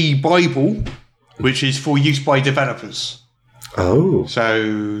A5E Bible, which is for use by developers. Oh.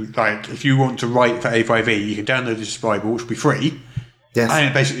 So, if you want to write for A5E, you can download this Bible, which will be free. Yes. And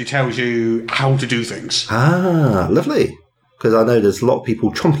it basically tells you how to do things. Ah, lovely. Because I know there's a lot of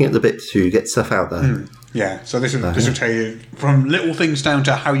people chomping at the bit to get stuff out there. Yeah, so this will tell you from little things down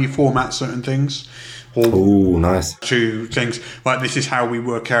to how you format certain things. Oh, nice. To things like this is how we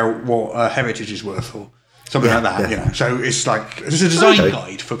work out what heritage is worth or something like that. Yeah. So it's a design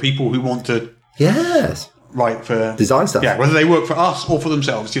guide for people who want to write for design stuff. Yeah, whether they work for us or for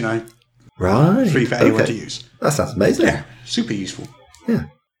themselves, Right. Free for anyone to use. That sounds amazing. Yeah, super useful. Yeah.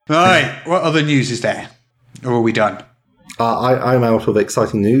 Right, what other news is there? Or are we done? I'm out of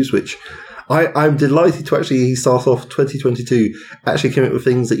exciting news, which I'm delighted to actually start off 2022 actually coming up with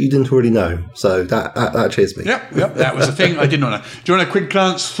things that you didn't already know. So that cheers me. Yep, that was a thing I did not know. Do you want a quick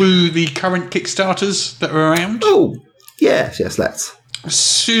glance through the current Kickstarters that are around? Oh, yes, let's.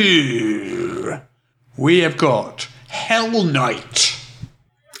 So, we have got Hell Knight.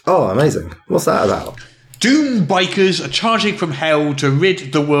 Oh, amazing. What's that about? Doom bikers are charging from hell to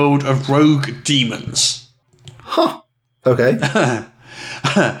rid the world of rogue demons. Huh. Okay.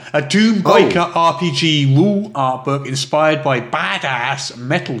 A Doom Biker RPG rule art book inspired by badass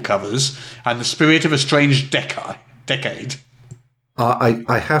metal covers and the spirit of a strange decade.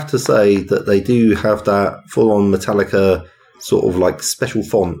 I have to say that they do have that full-on Metallica sort of like special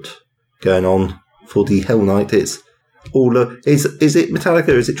font going on for the Hell Knight. It's all is it Metallica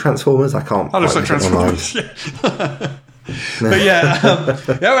or is it Transformers? I can't. Oh, looks like Transformers. But yeah,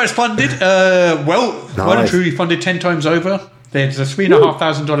 it's funded. Well and truly funded 10 times over. There's a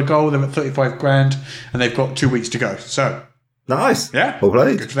 $3,500 goal. They're at $35,000, and they've got 2 weeks to go. So nice. Yeah, well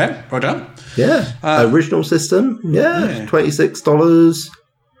played. Good for them. Well done. Yeah, original system. Yeah, $26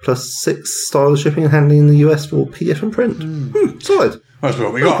 plus $6 shipping and handling in the US for PDF and print. Solid. That's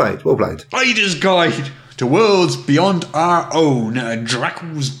what we got. Well played. Raiders Guide to Worlds Beyond Our Own.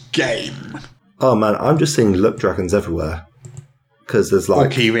 Dracul's Game. Oh man, I'm just seeing look dragons everywhere because there's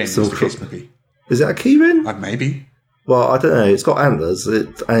like keyrin. Is it a keyrin? Maybe. Well, I don't know. It's got antlers,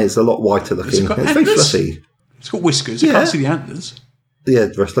 and it's a lot whiter looking. It's very fluffy. It's got whiskers. You can't see the antlers. Yeah,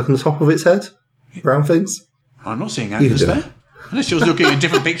 just look on the top of its head. Brown things. I'm not seeing antlers there. Unless you're looking at a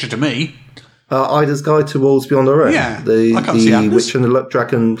different picture to me. Ida's Guide to Worlds Beyond Our Own. Yeah, the I can't see antlers. Witch and the Luck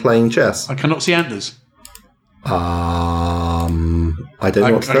Dragon playing chess. I cannot see antlers. I don't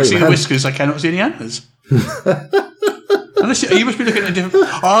know what to I can see the whiskers. I cannot see any antlers. Unless you must be looking at a different.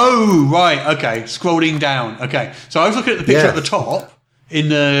 Oh, right. Okay. Scrolling down. Okay. So I was looking at the picture at the top. In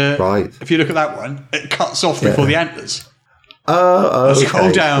the If you look at that one, it cuts off before the antlers. Okay.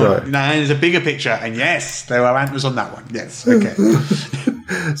 Scroll down. Right. Now there's a bigger picture, and yes, there are antlers on that one. Yes. Okay.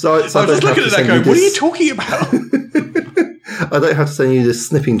 so I was just looking at that going, what are you talking about? I don't have to send you the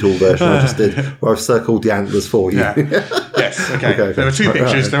snipping tool version I just did, where I've circled the antlers for you. Yeah. Yes. Okay. There are two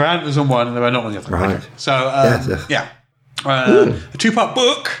pictures. There are antlers on one, and there are not on the other. Right. Okay. So a 2-part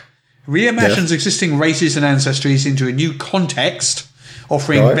book reimagines existing races and ancestries into a new context,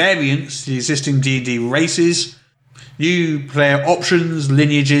 offering variants to the existing D&D races, new player options,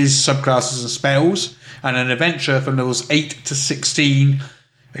 lineages, subclasses and spells, and an adventure from levels 8 to 16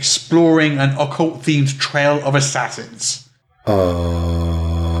 exploring an occult-themed trail of assassins.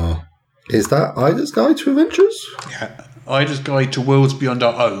 Is that Ida's Guide to Adventures? Yeah. Ida's Guide to Worlds Beyond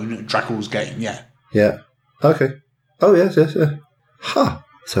Our Own, Dracul's Game, yeah. Yeah. Okay. Oh, yes. Huh.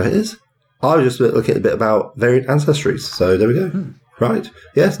 So it is. I was just looking at a bit about variant ancestries. So there we go. Right.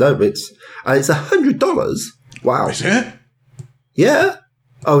 Yes, no, it's $100. Wow. Is it? Yeah.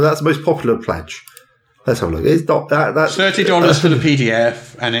 Oh, that's the most popular pledge. Let's have a look. It's not that's $30 for the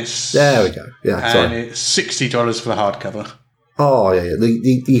PDF, and it's there we go. Yeah, and it's $60 for the hardcover. Oh yeah.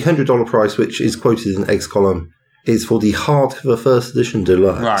 The $100 price, which is quoted in Eggs column, is for the hardcover first edition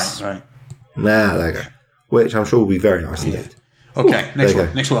deluxe. Right. There you go. Which I'm sure will be very nice indeed. Okay,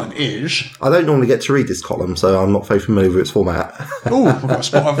 next one is... I don't normally get to read this column, so I'm not very familiar with its format. We've got a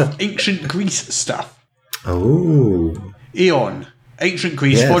spot of ancient Greece stuff. Oh. Eon, Ancient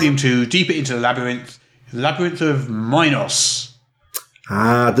Greece, Volume 2, Deeper into the Labyrinth of Minos.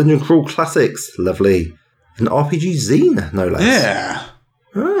 Dungeon Crawl Classics. Lovely. An RPG zine, no less.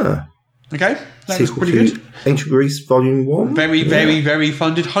 Yeah. Okay, that's pretty good. Ancient Greece, Volume 1. Very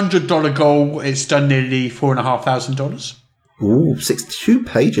funded. $100 goal. It's done nearly $4,500. Ooh, 62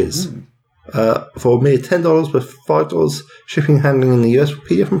 pages. For a mere $10 with $5 shipping and handling in the US for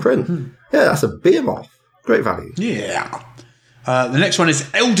PDF and print. Yeah, that's a behemoth. Great value. Yeah. The next one is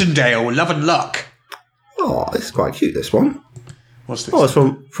Eldendale, Love and Luck. Oh, this is quite cute, this one. What's this? Oh, it's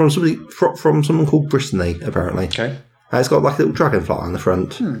from someone called Brittany, apparently. Okay. It's got like a little dragonfly on the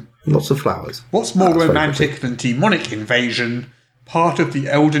front. Lots of flowers. What's more romantic than Demonic Invasion, part of the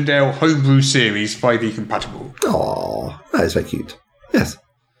Eldendale Homebrew series, 5e compatible? Oh, that is very cute. Yes.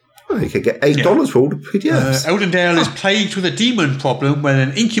 Well, you could get $8 for all the PDFs. Eldendale is plagued with a demon problem when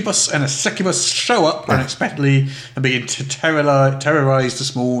an incubus and a succubus show up unexpectedly and begin to terrorize the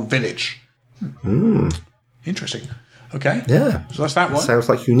small village. Interesting. Okay. Yeah. So that's that one. Sounds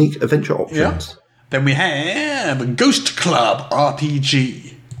like unique adventure options. Yeah. Then we have Ghost Club RPG.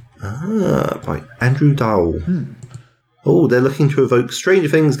 By Andrew Dowell. Oh, they're looking to evoke Stranger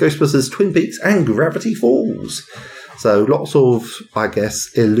Things, Ghostbusters, Twin Peaks, and Gravity Falls. So lots of, I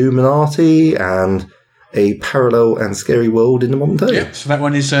guess, Illuminati and A Parallel and Scary World in the Modern Day. Yeah, so that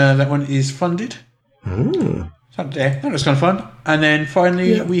one is funded. So that was kind of fun. And then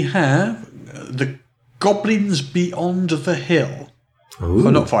finally we have The Goblins Beyond the Hill. Ooh.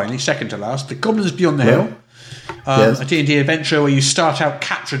 Well, not finally, second to last. The Goblins Beyond the Hill. A D&D adventure where you start out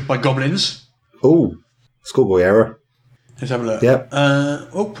captured by goblins. Oh, schoolboy error. Let's have a look. Yep.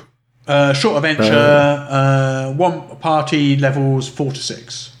 Short adventure, one party levels 4 to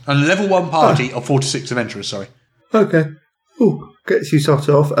 6. And level 1 party of 4 to 6 adventurers, sorry. Okay. Ooh, gets you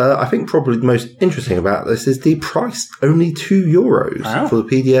started off. I think probably the most interesting about this is the price. Only €2 for the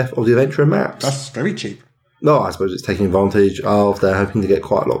PDF of the adventure maps. That's very cheap. No, I suppose it's taking advantage of they're hoping to get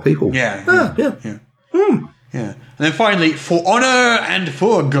quite a lot of people. Yeah. And then finally, For Honour and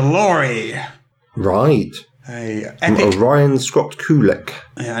for Glory. Right. Ryan Scott Kulik.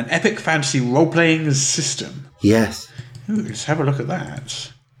 An epic fantasy role-playing system. Yes. Ooh, let's have a look at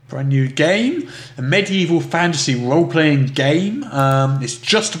that. Brand new game. A medieval fantasy role-playing game. It's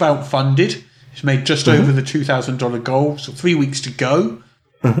just about funded. It's made just over the $2,000 goal, so 3 weeks to go.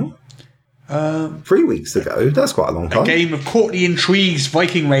 3 weeks ago? That's quite a long time. A game of courtly intrigues,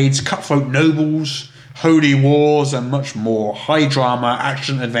 Viking raids, cutthroat nobles, holy wars, and much more. High drama,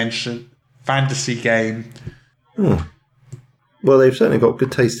 action, adventure, fantasy game. Well, they've certainly got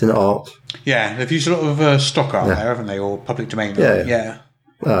good taste in art. Yeah, they've used a lot of stock art there, haven't they? Or public domain art. Yeah.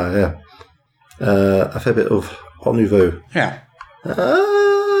 A fair bit of Art Nouveau. Yeah.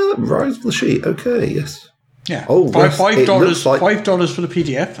 Rise of the Sheet. Okay, yes. Yeah. Oh, $5 like, $5 for the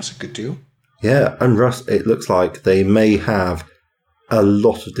PDF. That's a good deal. Yeah, and Russ, it looks like they may have a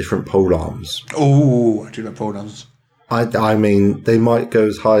lot of different polearms. Oh, I do like polearms. I mean, they might go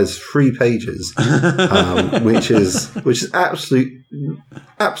as high as 3 pages, which is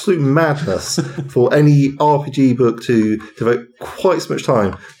absolute madness for any RPG book to devote quite so much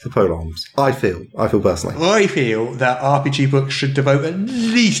time to polearms. I feel personally. I feel that RPG books should devote at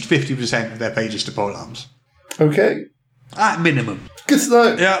least 50% of their pages to polearms. Okay, at minimum. Good to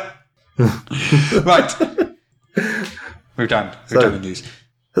know. Yeah. Right. We're done. We're done with news.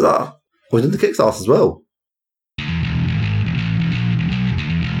 Huzzah! We're doing the Kickstarter as well.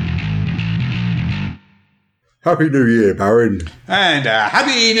 Happy New Year, Baron. And a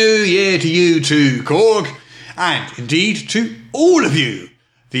Happy New Year to you too, Korg. And indeed to all of you.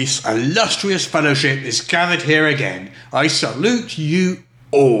 This illustrious fellowship is gathered here again. I salute you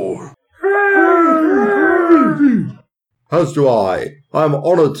all. As do I. I am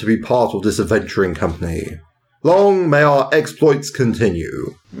honoured to be part of this adventuring company. Long may our exploits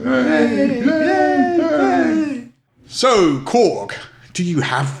continue. So, Korg, do you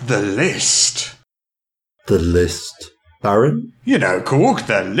have the list? The list, Baron? You know, Korg,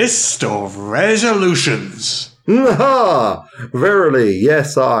 the list of resolutions. Ha! Verily,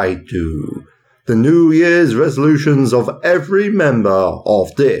 yes, I do. The New Year's resolutions of every member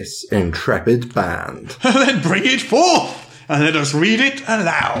of this intrepid band. Then bring it forth, and let us read it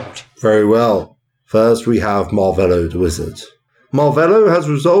aloud. Very well. First we have Marvello the Wizard. Marvello has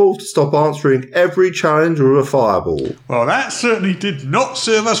resolved to stop answering every challenge with a fireball. Well, that certainly did not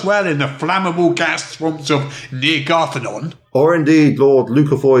serve us well in the flammable gas swamps of near Garthenon. Or indeed Lord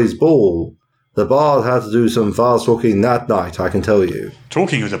Lucafoy's ball. The bard had to do some fast talking that night, I can tell you.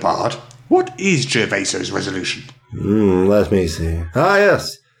 Talking of the bard, what is Gervaso's resolution? Let me see. Ah,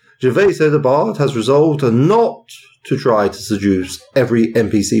 yes. Gervaso the bard has resolved not to try to seduce every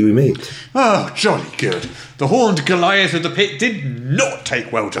NPC we meet. Oh, jolly good. The horned Goliath of the pit did not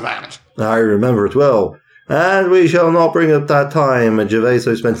take well to that. I remember it well. And we shall not bring up that time when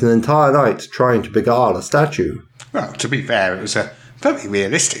Gervaso spent an entire night trying to beguile a statue. Well, to be fair, it was a very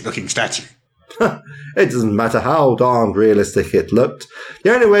realistic-looking statue. It doesn't matter how darned realistic it looked.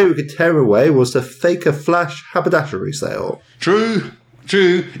 The only way we could tear him away was to fake a flash haberdashery sale. True.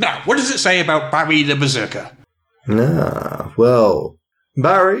 Now, what does it say about Barry the Berserker? Well,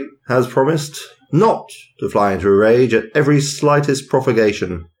 Barry has promised not to fly into a rage at every slightest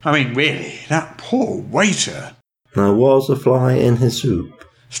provocation. I mean, really, that poor waiter. There was a fly in his soup.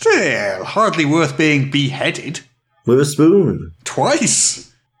 Still, hardly worth being beheaded. With a spoon.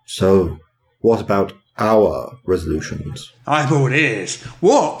 Twice. So, what about our resolutions? I'm all ears.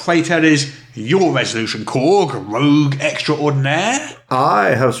 What, pray tell, is your resolution, Korg, rogue extraordinaire? I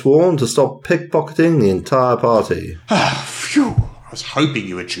have sworn to stop pickpocketing the entire party. Ah, phew. I was hoping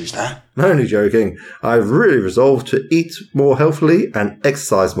you would choose that. Only joking. I've really resolved to eat more healthily and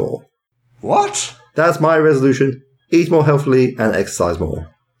exercise more. What? That's my resolution. Eat more healthily and exercise more.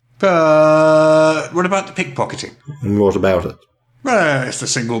 But what about the pickpocketing? What about it? Well, it's the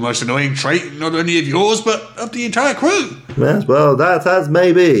single most annoying trait, not only of yours, but of the entire crew. Yes, well, that's as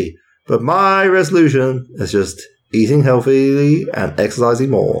may be. But my resolution is just eating healthily and exercising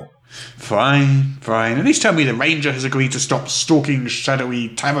more. Fine. At least tell me the ranger has agreed to stop stalking shadowy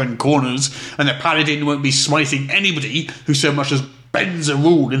tavern corners, and the paladin won't be smiting anybody who so much as bends a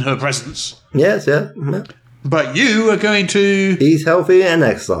rule in her presence. Yes, yeah. But you are going to... eat healthy and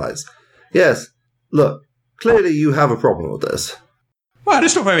exercise. Yes. Look, clearly you have a problem with this. Well,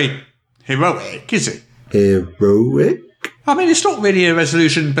 it's not very heroic, is it? Heroic? I mean, it's not really a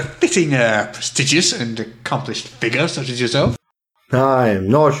resolution befitting a prestigious and accomplished figure such as yourself. I'm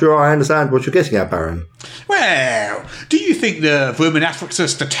not sure I understand what you're getting at, Baron. Well, do you think the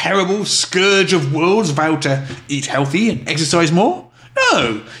Verminatrixus, the terrible scourge of worlds, vowed to eat healthy and exercise more?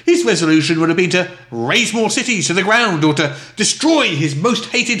 No, his resolution would have been to raze more cities to the ground or to destroy his most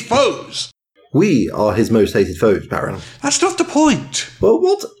hated foes. We are his most hated foes, Baron. That's not the point. Well,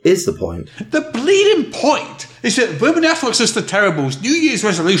 what is the point? The bleeding point is that Verminatrixus the Terrible's New Year's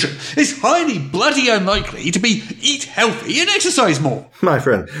resolution is highly bloody unlikely to be eat healthy and exercise more. My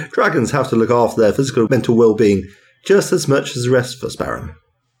friend, dragons have to look after their physical and mental well-being just as much as the rest of us, Baron.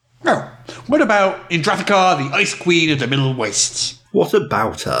 Oh, what about Indrathikar, the Ice Queen of the Middle Wastes? What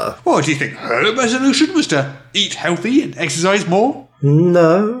about her? What, do you think her resolution was to eat healthy and exercise more?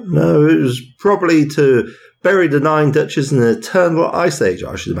 No, it was probably to bury the Nine Duchess in an eternal ice age,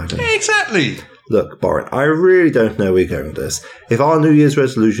 I should imagine. Exactly. Look, Borin, I really don't know where you're going with this. If our New Year's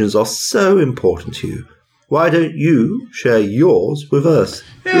resolutions are so important to you, why don't you share yours with us?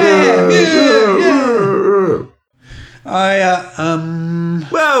 Yeah.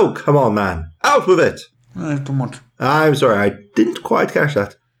 Well, come on, man. Out with it. I don't want to. I'm sorry, I didn't quite catch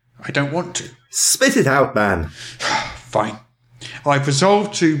that. I don't want to. Spit it out, man. Fine. I've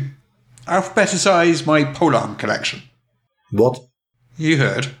resolved to alphabeticize my polearm collection. What? You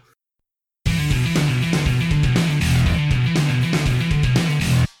heard.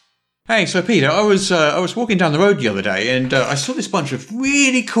 Hey, so Peter, I was walking down the road the other day and I saw this bunch of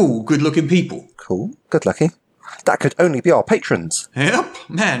really cool, good-looking people. Cool, good-looking. That could only be our patrons. Yep,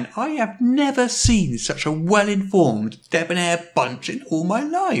 man, I have never seen such a well-informed, debonair bunch in all my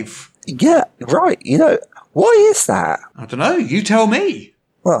life. Yeah, right, why is that? I don't know, you tell me.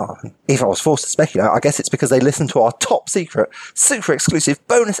 Well, if I was forced to speculate, I guess it's because they listen to our top secret, super exclusive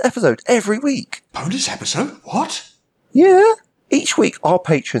bonus episode every week. Bonus episode? What? Yeah. Each week, our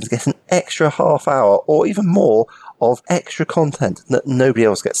patrons get an extra half hour or even more of extra content that nobody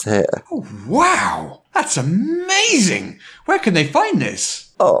else gets to hear. Oh, wow! That's amazing! Where can they find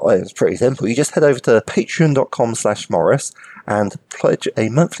this? Oh, it's pretty simple. You just head over to patreon.com/Morris and pledge a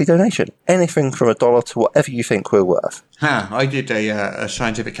monthly donation. Anything from $1 to whatever you think we're worth. I did a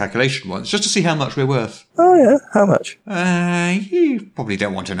scientific calculation once, just to see how much we're worth. Oh yeah? How much? You probably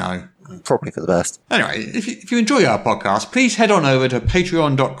don't want to know. Probably for the best. Anyway, if you enjoy our podcast, please head on over to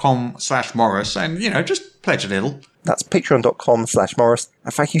patreon.com/Morris and, just pledge a little. That's patreon.com/Morris,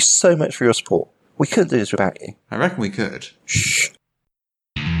 and thank you so much for your support. We couldn't do this without you. I reckon we could. Shh.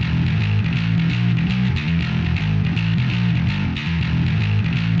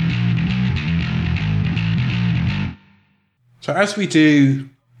 So as we do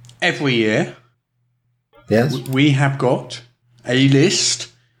every year, yes, we have got a list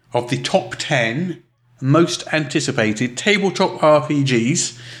of the top 10 most anticipated tabletop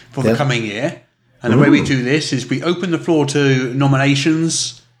RPGs for the coming year. And the way we do this is we open the floor to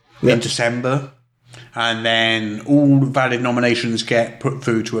nominations in December, and then all valid nominations get put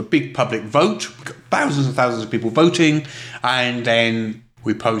through to a big public vote. We've got thousands and thousands of people voting, and then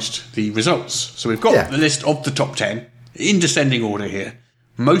we post the results. So we've got the list of the top 10 in descending order here.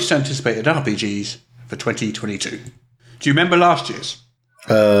 Most anticipated RPGs for 2022. Do you remember last year's?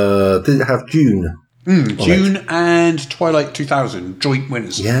 Did it have June? June and Twilight 2000, joint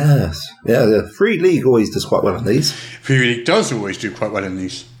winners. Yes. Yeah, the Free League always does quite well on these. Free League does always do quite well in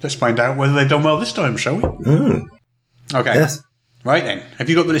these. Let's find out whether they've done well this time, shall we? Okay. Yes. Right then. Have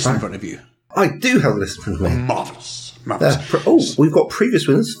you got the list in front of you? I do have a list in front of me. Marvellous. We've got previous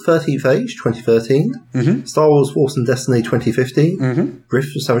winners. 13th Age, 2013. Star Wars Force and Destiny, 2015.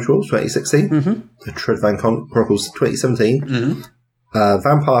 Rift of Savage Worlds, 2016. The Treadvan Chronicles, 2017.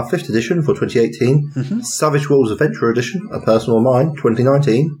 Vampire 5th Edition for 2018. Savage Worlds Adventure Edition, a personal of mine,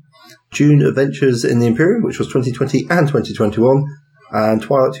 2019. Dune Adventures in the Imperium, which was 2020 and 2021. And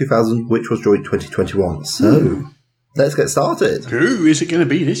Twilight 2000, which was joint 2021. So, let's get started. Who is it going to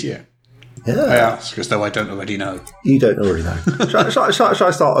be this year? Yeah. I ask, as though I don't already know. You don't already know. shall I start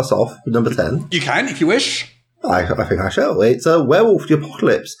us off with number 10? You can, if you wish. I think I shall. It's Werewolf the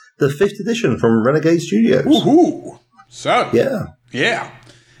Apocalypse, the 5th edition from Renegade Studios. Woohoo! So, yeah.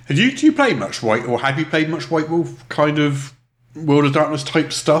 Do you play much White, or have you played much White Wolf kind of World of Darkness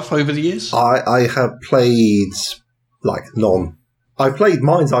type stuff over the years? I have played, I played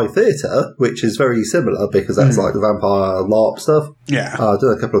Mind's Eye Theatre, which is very similar because that's like the vampire LARP stuff. Yeah. I've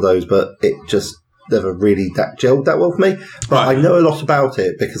done a couple of those, but it just never really gelled that well for me. But I know a lot about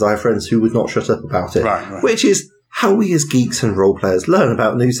it because I have friends who would not shut up about it, which is how we as geeks and role players learn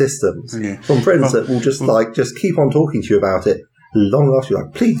about new systems from friends that will just keep on talking to you about it long after you're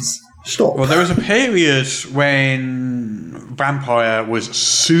like, please stop. Well, there was a period when Vampire was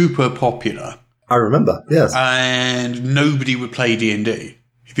super popular. I remember, yes. And nobody would play D&D.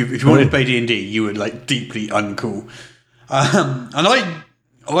 If you wanted to play D&D, you were deeply uncool. And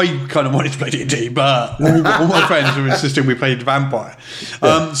I kind of wanted to play D&D, but all my friends were insisting we played Vampire.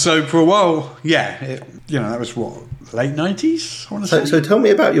 So for a while, that was late 90s, I want to say. So tell me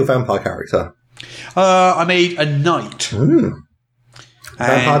about your vampire character. I made a knight.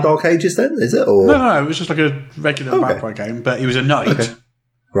 Vampire Dark Ages then, is it? Or? No, it was just like a regular vampire game, but he was a knight. Okay.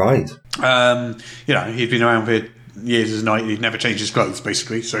 Right. He'd been around for years as a knight. He'd never changed his clothes,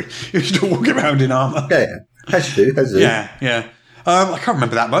 basically, so he was still walking around in armour. Yeah. As you do. Yeah. I can't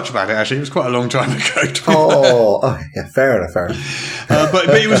remember that much about it, actually. It was quite a long time ago. Fair enough.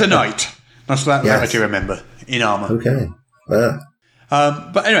 But he was a knight. That's that I do remember, in armour. Okay. Yeah.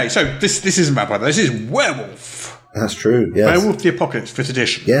 But anyway, so this isn't Vampire, this is Werewolf. That's true, yes. Werewolf the Apocalypse, 5th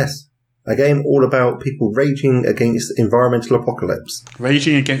edition. Yes. A game all about people raging against environmental apocalypse.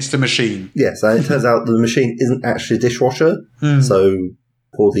 Raging against the machine. Yes, and it turns out the machine isn't actually a dishwasher. So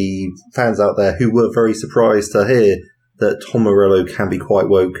for the fans out there who were very surprised to hear that Tom Morello can be quite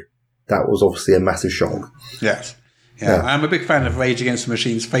woke, that was obviously a massive shock. Yes. Yeah. I'm a big fan of Rage Against the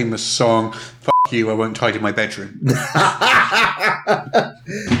Machine's famous song, Fuck You, I Won't Tidy My Bedroom.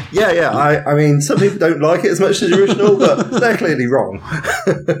 I mean, some people don't like it as much as the original, but they're clearly wrong.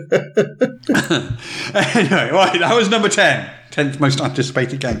 Anyway, right, that was number 10. 10th most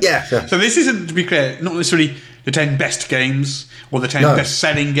anticipated game. Yeah. So this isn't, to be clear, not necessarily the 10 best games or the 10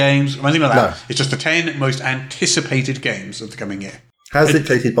 best-selling games or anything like that. No. It's just the 10 most anticipated games of the coming year. As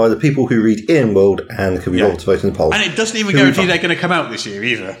dictated by the people who read Ian World and can be able to vote in the poll. And it doesn't even guarantee they're going to come out this year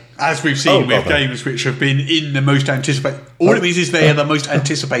either. As we've seen with games which have been in the most anticipated. All it means is they are the most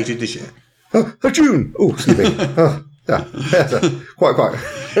anticipated this year. June! Oh, excuse me.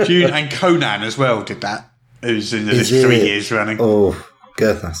 Quite. June and Conan as well did that. It was in the list 3 years running. Oh,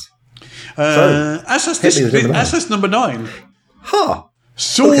 goodness. That's number 9.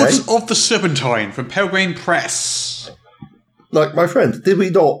 Swords of the Serpentine from Pelgrane Press. Like, my friend, did we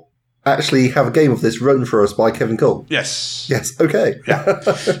not actually have a game of this run for us by Kevin Cole? Yes. Yes, okay. Yeah.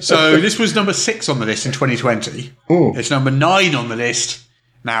 So this was number 6 on the list in 2020. It's number 9 on the list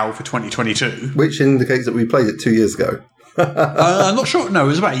now for 2022. Which indicates that we played it 2 years ago. I'm not sure. No, it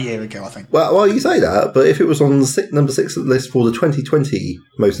was about a year ago, I think. Well, you say that, but if it was on number 6 on the list for the 2020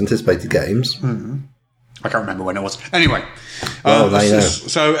 most anticipated games... I can't remember when it was. Anyway.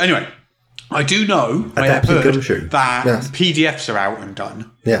 So, anyway... I do know, I have heard, that PDFs are out and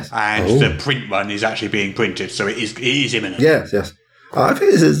done. Yes. And the print run is actually being printed, so it is imminent. Yes. I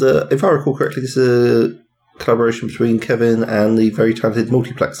think this is, if I recall correctly, this is a collaboration between Kevin and the very talented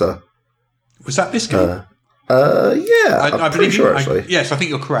Multiplexer. Was that this game? I'm pretty sure, actually. Yes, I think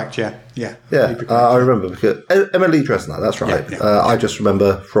you're correct, yeah. I remember, because Emma Lee Dresner, that's right. Yeah. I just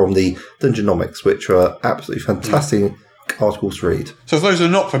remember from the Dungeonomics, which were absolutely fantastic articles to read. So for those who are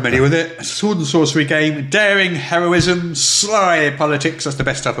not familiar with it, it's a sword and sorcery game, daring heroism, sly politics, that's the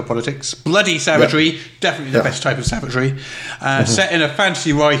best type of politics, bloody savagery, definitely the best type of savagery, set in a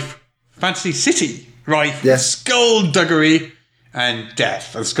fantasy city rife with skullduggery and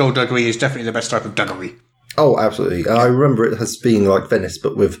death. And skullduggery is definitely the best type of duggery. Oh, absolutely. I remember it as being like Venice,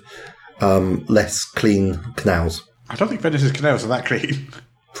 but with less clean canals. I don't think Venice's canals are that clean.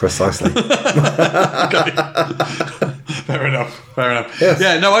 Precisely. Fair enough. Yes.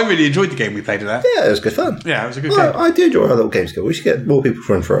 Yeah, no, I really enjoyed the game we played of that. Yeah, it was good fun. Yeah, it was a good game. I do enjoy our little game skill. We should get more people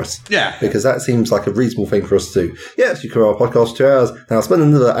to run for us. Yeah. Because that seems like a reasonable thing for us to do. Yes, you can run our podcast 2 hours, and I'll spend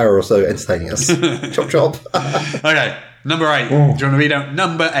another hour or so entertaining us. Chop. Okay, number 8. Do you want to read out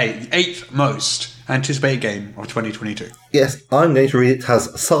number 8? The 8th most anticipated game of 2022. Yes, I'm going to read it as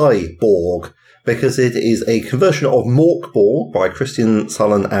Cyborg, because it is a conversion of Morkborg by Christian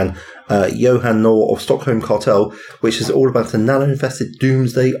Sullen and Johan Noah of Stockholm Cartel, which is all about a nano-infested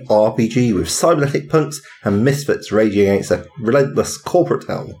doomsday RPG with cybernetic punks and misfits raging against a relentless corporate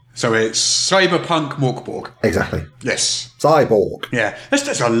hell. So it's Cyberpunk Morkborg. Exactly. Yes. Cyborg. Yeah.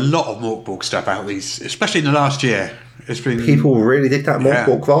 There's a lot of Morkborg stuff out these, especially in the last year. It's been... People really dig that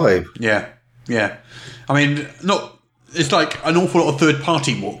Morkborg vibe. Yeah. I mean, it's like an awful lot of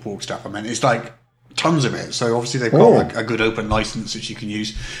third-party Morkborg stuff. I mean, it's like tons of it. So obviously they've got a good open license that you can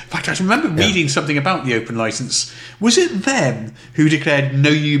use. In fact, I remember reading something about the open license. Was it them who declared, no,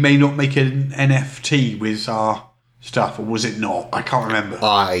 you may not make an NFT with our stuff, or was it not? I can't remember.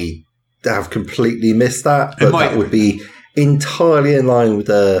 I have completely missed that, but that would be entirely in line with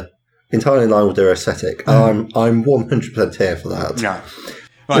their aesthetic. I'm 100% here for that. Yeah.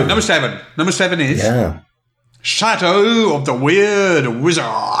 Right, number 7. Number 7 is Shadow of the Weird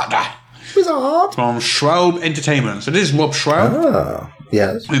Wizard. From Shroud Entertainment. So this is Rob Shroud.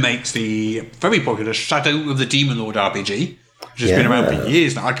 Yes. Who makes the very popular Shadow of the Demon Lord RPG, which has been around for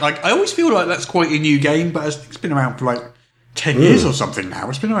years now. I always feel like that's quite a new game, but it's been around for like 10 years or something now.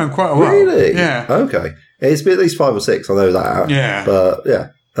 It's been around quite a while. Really? Yeah. Okay. It's been at least 5 or 6, I know that. Yeah.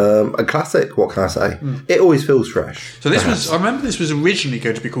 But, a classic, what can I say? It always feels fresh. So I remember this was originally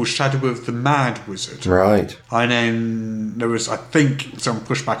going to be called Shadow of the Mad Wizard. Right. And then there was, I think, some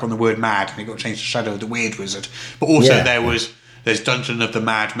pushback on the word mad, and it got changed to Shadow of the Weird Wizard. But also there's Dungeon of the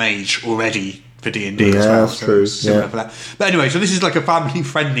Mad Mage already for D&D as well. That's true. Similar for that. But anyway, so this is like a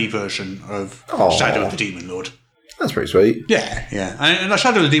family-friendly version of Shadow of the Demon Lord. That's pretty sweet. Yeah. And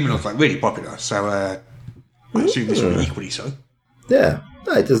Shadow of the Demon Lord's like really popular, so I assume this will be equally so. Yeah.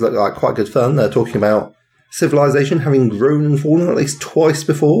 It does look like quite good fun. They're talking about civilization having grown and fallen at least twice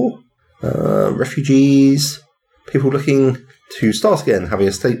before. Refugees, people looking to start again, having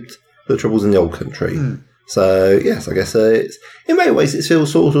escaped the troubles in the old country. So, yes, I guess it's, in many ways it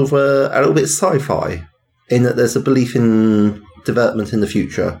feels sort of a little bit sci-fi, in that there's a belief in development in the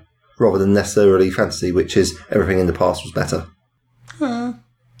future, rather than necessarily fantasy, which is everything in the past was better.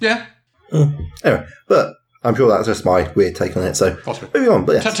 Yeah. Anyway, but I'm sure that's just my weird take on it, so moving on.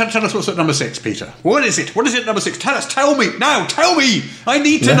 But yes. Tell us what's at number 6, Peter. What is it? What is it, number 6? Tell me now. Tell me. I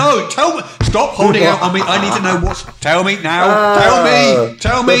need to know. Tell me. Stop holding out on me. I need to know what's. Tell me now.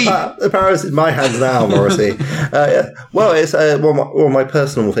 Tell me. The power is in my hands now, Morrissey. Well, it's one of my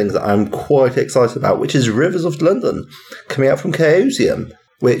personal things that I'm quite excited about, which is Rivers of London, coming out from Chaosium,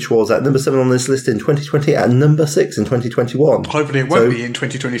 which was at number 7 on this list in 2020 and number 6 in 2021. Hopefully it won't be in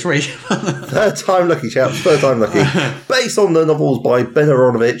 2023. Third time lucky, chaps. Third time lucky. Based on the novels by Ben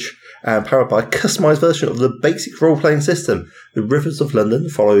Aronovich and powered by a customised version of the basic role-playing system, The Rivers of London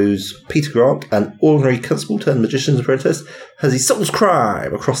follows Peter Grant, an ordinary constable turned magician's apprentice, as he solves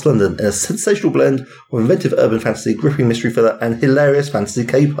crime across London in a sensational blend of inventive urban fantasy, gripping mystery thriller, and hilarious fantasy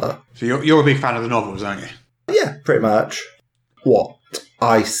caper. So you're a big fan of the novels, aren't you? Yeah, pretty much. What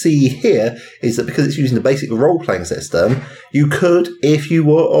I see here is that because it's using the basic role-playing system, you could, if you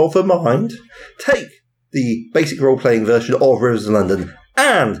were of a mind, take the basic role-playing version of Rivers of London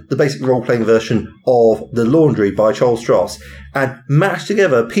and the basic role-playing version of The Laundry by Charles Stross and mash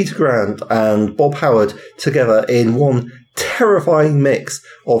together Peter Grant and Bob Howard together in one terrifying mix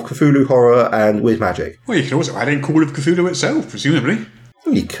of Cthulhu horror and weird magic. Well, you can also add in Call of Cthulhu itself, presumably.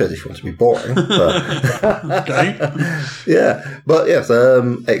 You could if you want to be boring. But Okay. Yeah. But yes,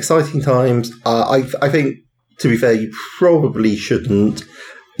 exciting times. I think, to be fair, you probably shouldn't.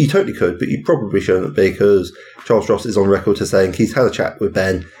 You totally could, but you probably shouldn't, because Charles Stross is on record to saying he's had a chat with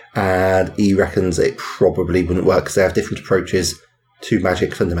Ben and he reckons it probably wouldn't work because they have different approaches to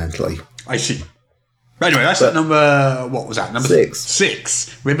magic fundamentally. I see. But anyway, that's at number... What was that? Number 6.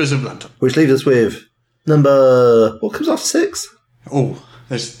 6. Rivers of London. Which leaves us with number... What comes after 6? Oh,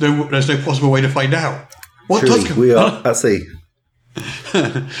 there's no possible way to find out. What Truly, does come? we are at sea.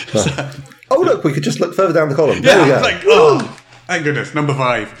 Oh, look, we could just look further down the column. There we go. Thank goodness. Number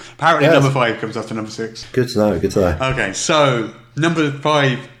 5. Apparently number 5 comes after number 6. Good to know, good to know. Okay, so number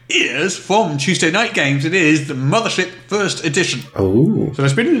 5 is from Tuesday Night Games. It is the Mothership First Edition. Oh. So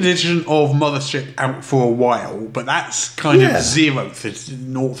there's been an edition of Mothership out for a while, but that's kind of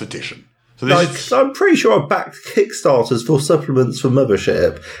 0th edition. So I'm pretty sure I backed Kickstarters for supplements for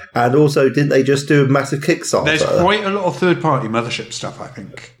Mothership, and also didn't they just do a massive Kickstarter? There's quite a lot of third-party Mothership stuff, I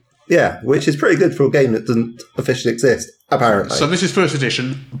think. Yeah, which is pretty good for a game that doesn't officially exist, apparently. So this is first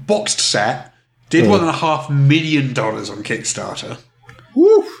edition, boxed set, did $1.5 million on Kickstarter.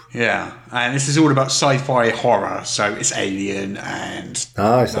 Woo! Yeah, and this is all about sci-fi horror, so it's alien and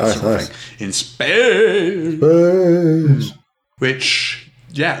nice. in space. Which...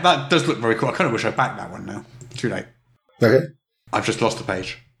 Yeah, that does look very cool. I kind of wish I backed that one now. Too late. Okay. I've just lost the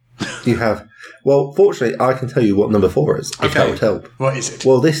page. You have. Well, fortunately, I can tell you what number 4 is, if that would help. What is it?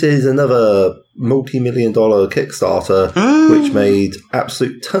 Well, this is another multi-million-dollar Kickstarter, which made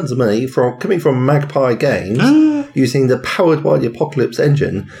absolute tons of money coming from Magpie Games, using the Powered by the Apocalypse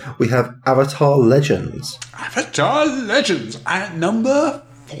engine. We have Avatar Legends. Avatar Legends at number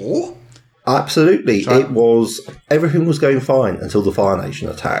 4? Absolutely. Everything was going fine until the Fire Nation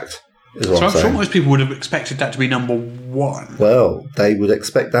attacked. is what So I'm I'm sure saying. most people would have expected that to be number 1. Well, they would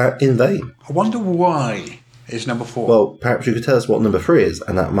expect that in vain. I wonder why it's number 4. Well, perhaps you could tell us what number 3 is,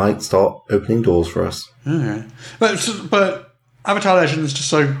 and that might start opening doors for us. Okay. But Avatar Legends, just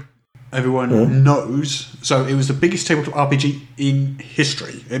so everyone knows, so it was the biggest tabletop RPG in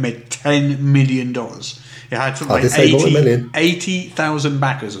history. It made $10 million. It had something I did say more than a million. 80,000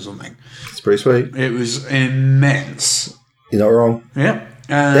 backers or something. It's pretty sweet. It was immense. You're not wrong. Yeah.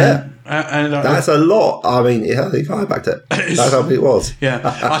 Yeah. And That's a lot. I mean, I think I backed it. That's how big it was. yeah,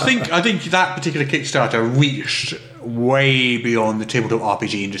 I think that particular Kickstarter reached way beyond the tabletop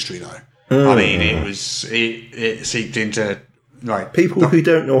RPG industry, though. I mean, it seeped into like People who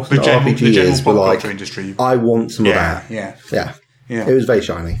don't know what an RPG is were like, industry. I want some of that. Yeah. It was very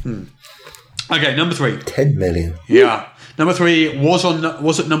shiny. Okay, number 3. 10 million. Yeah, number 3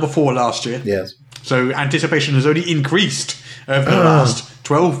 was at number 4 last year. Yes. So anticipation has only increased over the last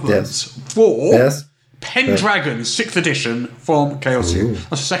 12 months for Pendragon 6th edition from Chaosium. That's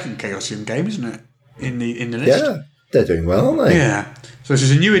the second Chaosium game, isn't it? In the list. Yeah, they're doing well, aren't they? Yeah. So this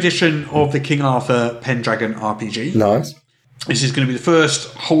is a new edition of the King Arthur Pendragon RPG. Nice. This is going to be the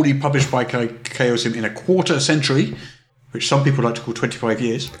first wholly published by Chaosium in a quarter century, which some people like to call 25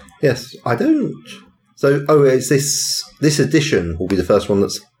 years. Yes, I don't. So, it's this edition will be the first one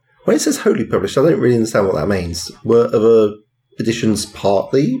that's... When it says wholly published, I don't really understand what that means. Were other editions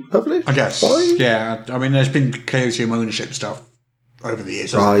partly published? I guess. Yeah. I mean, there's been Chaosium ownership stuff over the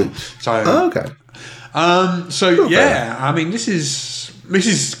years. Right. So, okay. Yeah, I mean, this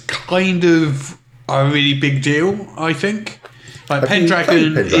is kind of a really big deal, I think. Like,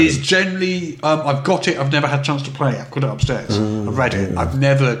 Pendragon is generally... I've got it. I've never had a chance to play it. I've got it upstairs. I've read it. I've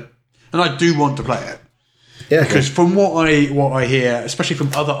never... And I do want to play it. Yeah. Because from what I hear, especially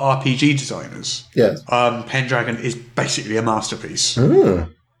from other RPG designers, Pendragon is basically a masterpiece.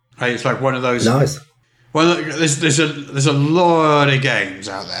 It's like one of those... Nice. Well, there's a lot of games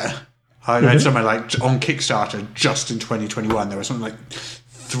out there. I read something like on Kickstarter just in 2021 there was something like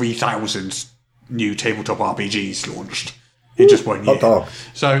 3,000 new tabletop RPGs launched in just 1 year.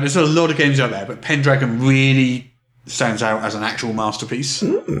 So there's a lot of games out there, but Pendragon really stands out as an actual masterpiece.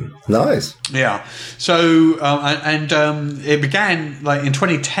 Nice. Yeah. So it began like in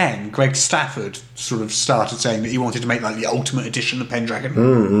 2010. Greg Stafford sort of started saying that he wanted to make like the ultimate edition of Pendragon.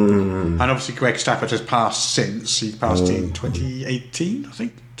 And obviously Greg Stafford has passed since. He passed in 2018, I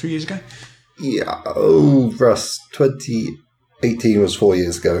think, 2 years ago. Yeah. Oh, Russ, 2018 was 4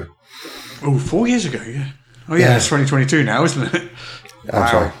 years ago. Oh, 4 years ago, yeah. Oh, yeah, it's 2022 now, isn't it? I'm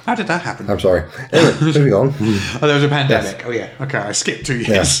sorry. How did that happen? I'm sorry. Anyway, moving on. Oh, there was a pandemic. Yes. Oh, yeah. Okay, I skipped 2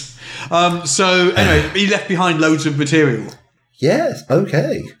 years. Yeah. So, anyway, he left behind loads of material. Yes,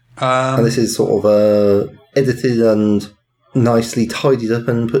 okay. And this is sort of edited and nicely tidied up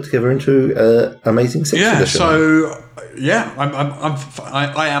and put together into amazing 6th edition. So, yeah,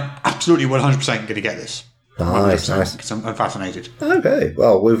 I am absolutely 100% going to get this. Nice. Because I'm fascinated. Okay,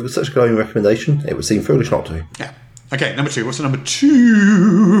 well, with such a glowing recommendation, it would seem foolish not to. Yeah. Okay, number 2. What's the number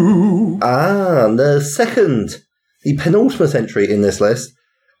 2? And the penultimate entry in this list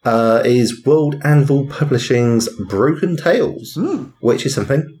is World Anvil Publishing's Broken Tales, which is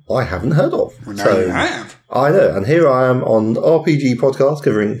something I haven't heard of. Well, now you have. I know, and here I am on RPG Podcast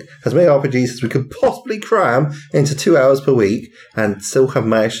covering as many RPGs as we could possibly cram into 2 hours per week and still have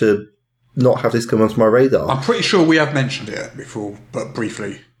managed to not have this come onto my radar. I'm pretty sure we have mentioned it before, but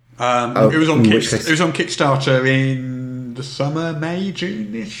briefly. It was on Kickstarter in the summer, May,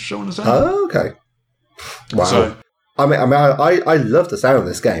 June-ish, I want to say. Oh, okay. Wow. So, I love the sound of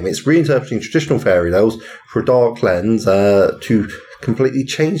this game. It's reinterpreting traditional fairy tales for a dark lens to completely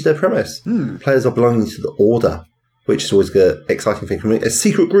change their premise. Players are belonging to the Order, which is always an exciting thing for me. A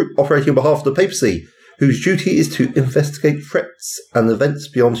secret group operating on behalf of the papacy, whose duty is to investigate threats and events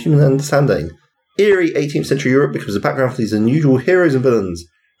beyond human understanding. Eerie 18th century Europe becomes the background for these unusual heroes and villains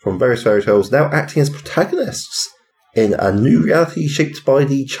from various fairy tales, now acting as protagonists in a new reality shaped by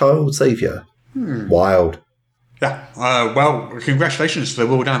the child saviour. Wild. Yeah. Well, congratulations to the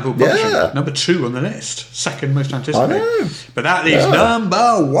World Anvil Publishing. Yeah. Number 2 on the list. Second most anticipated. I know. But that leaves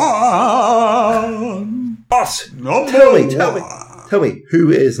number 1. Boss, Number tell me, who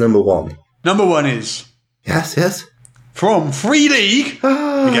is number 1? Number 1 is... Yes. From Free League.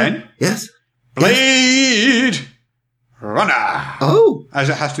 Again. Yes. Blade Runner. Oh. As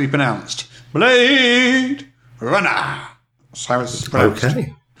it has to be pronounced. Blade Runner. That's how it's pronounced.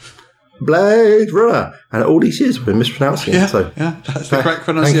 Okay. Blade Runner. And all these years we've been mispronouncing it. So that's the correct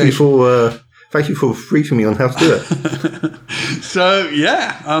pronunciation. Thank you for briefing me on how to do it. So,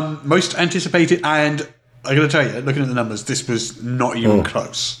 most anticipated and I got to tell you, looking at the numbers, this was not even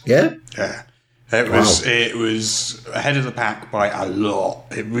close. Yeah? Yeah. It was ahead of the pack by a lot.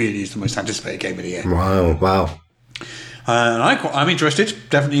 It really is the most anticipated game of the year. Wow. And I'm interested,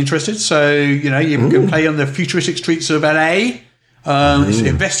 definitely interested. So, you can play on the futuristic streets of LA. It's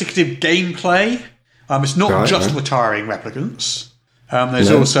investigative gameplay. It's not just retiring replicants.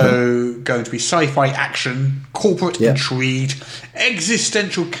 There's also going to be sci-fi action, corporate intrigue,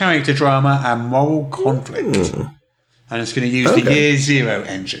 existential character drama, and moral conflict. And it's going to use the Year Zero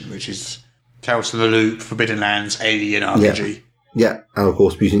engine, which is Tales from the Loop, Forbidden Lands, Alien RPG. Yeah, and of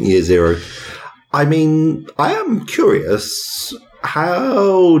course, Mutant Year Zero. I mean, I am curious,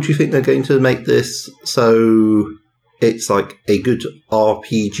 how do you think they're going to make this so it's like a good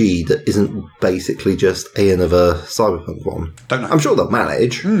RPG that isn't basically just another Cyberpunk one? Don't know. I'm sure they'll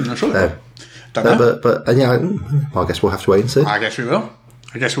manage. I'm sure they will. Don't know. But I guess we'll have to wait and see. I guess we will.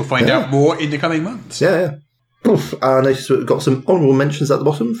 I guess we'll find out more in the coming months. Yeah. I noticed we've got some honourable mentions at the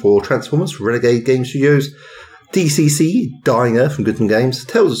bottom for Transformers from Renegade Game Studios, DCC, Dying Earth from Goodman Games,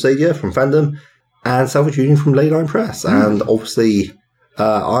 Tales of Stadia from Fandom, and Salvage Union from Leyline Press. And obviously,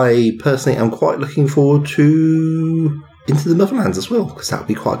 I personally am quite looking forward to Into the Motherlands as well, because that would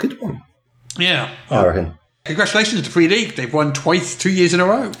be quite a good one. Yeah. I reckon. Congratulations to Free League. They've won twice, 2 years in a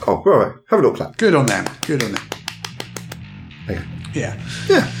row. Oh, right. Have a little clap. Good on them. Okay. Yeah.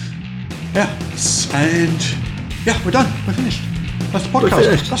 And we're done. We're finished. That's the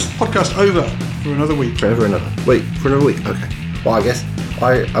podcast. That's the podcast over for another week. For another week. Okay. Well, I guess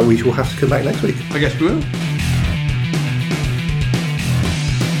we will have to come back next week. I guess we will.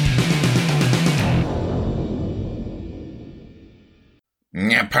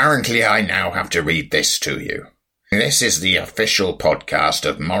 Apparently, I now have to read this to you. This is the official podcast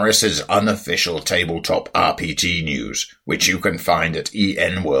of Morris's unofficial tabletop RPG news, which you can find at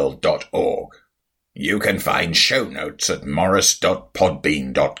enworld.org. You can find show notes at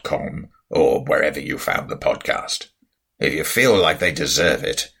morris.podbean.com or wherever you found the podcast. If you feel like they deserve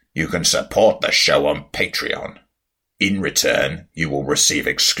it, you can support the show on Patreon. In return, you will receive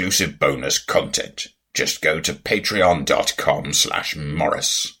exclusive bonus content. Just go to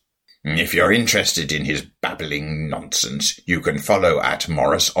patreon.com/Morris. If you're interested in his babbling nonsense, you can follow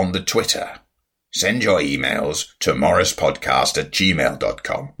 @Morris on the Twitter. Send your emails to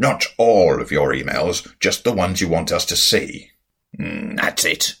morrispodcast@gmail.com. Not all of your emails, just the ones you want us to see. That's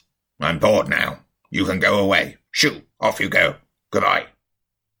it. I'm bored now. You can go away. Shoo, off you go. Goodbye.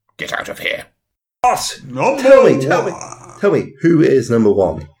 Get out of here. What? Tell me, who is number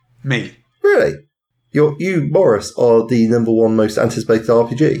one? Me. Really? You, Morris, are the number one most anticipated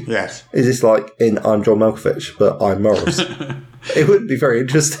RPG? Yes. Is this like in I'm John Malkovich, but I'm Morris? It would be very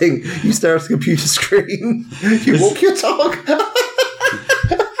interesting. You stare at a computer screen, you walk your dog.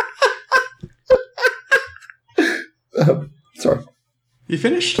 Sorry. You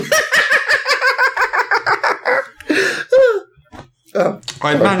finished?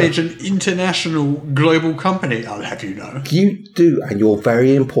 I manage an international global company, I'll have you know. You do, and you're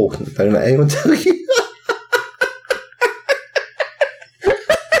very important. Don't let anyone tell you.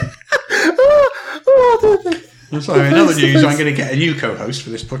 So in other news, I'm going to get a new co-host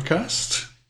for this podcast.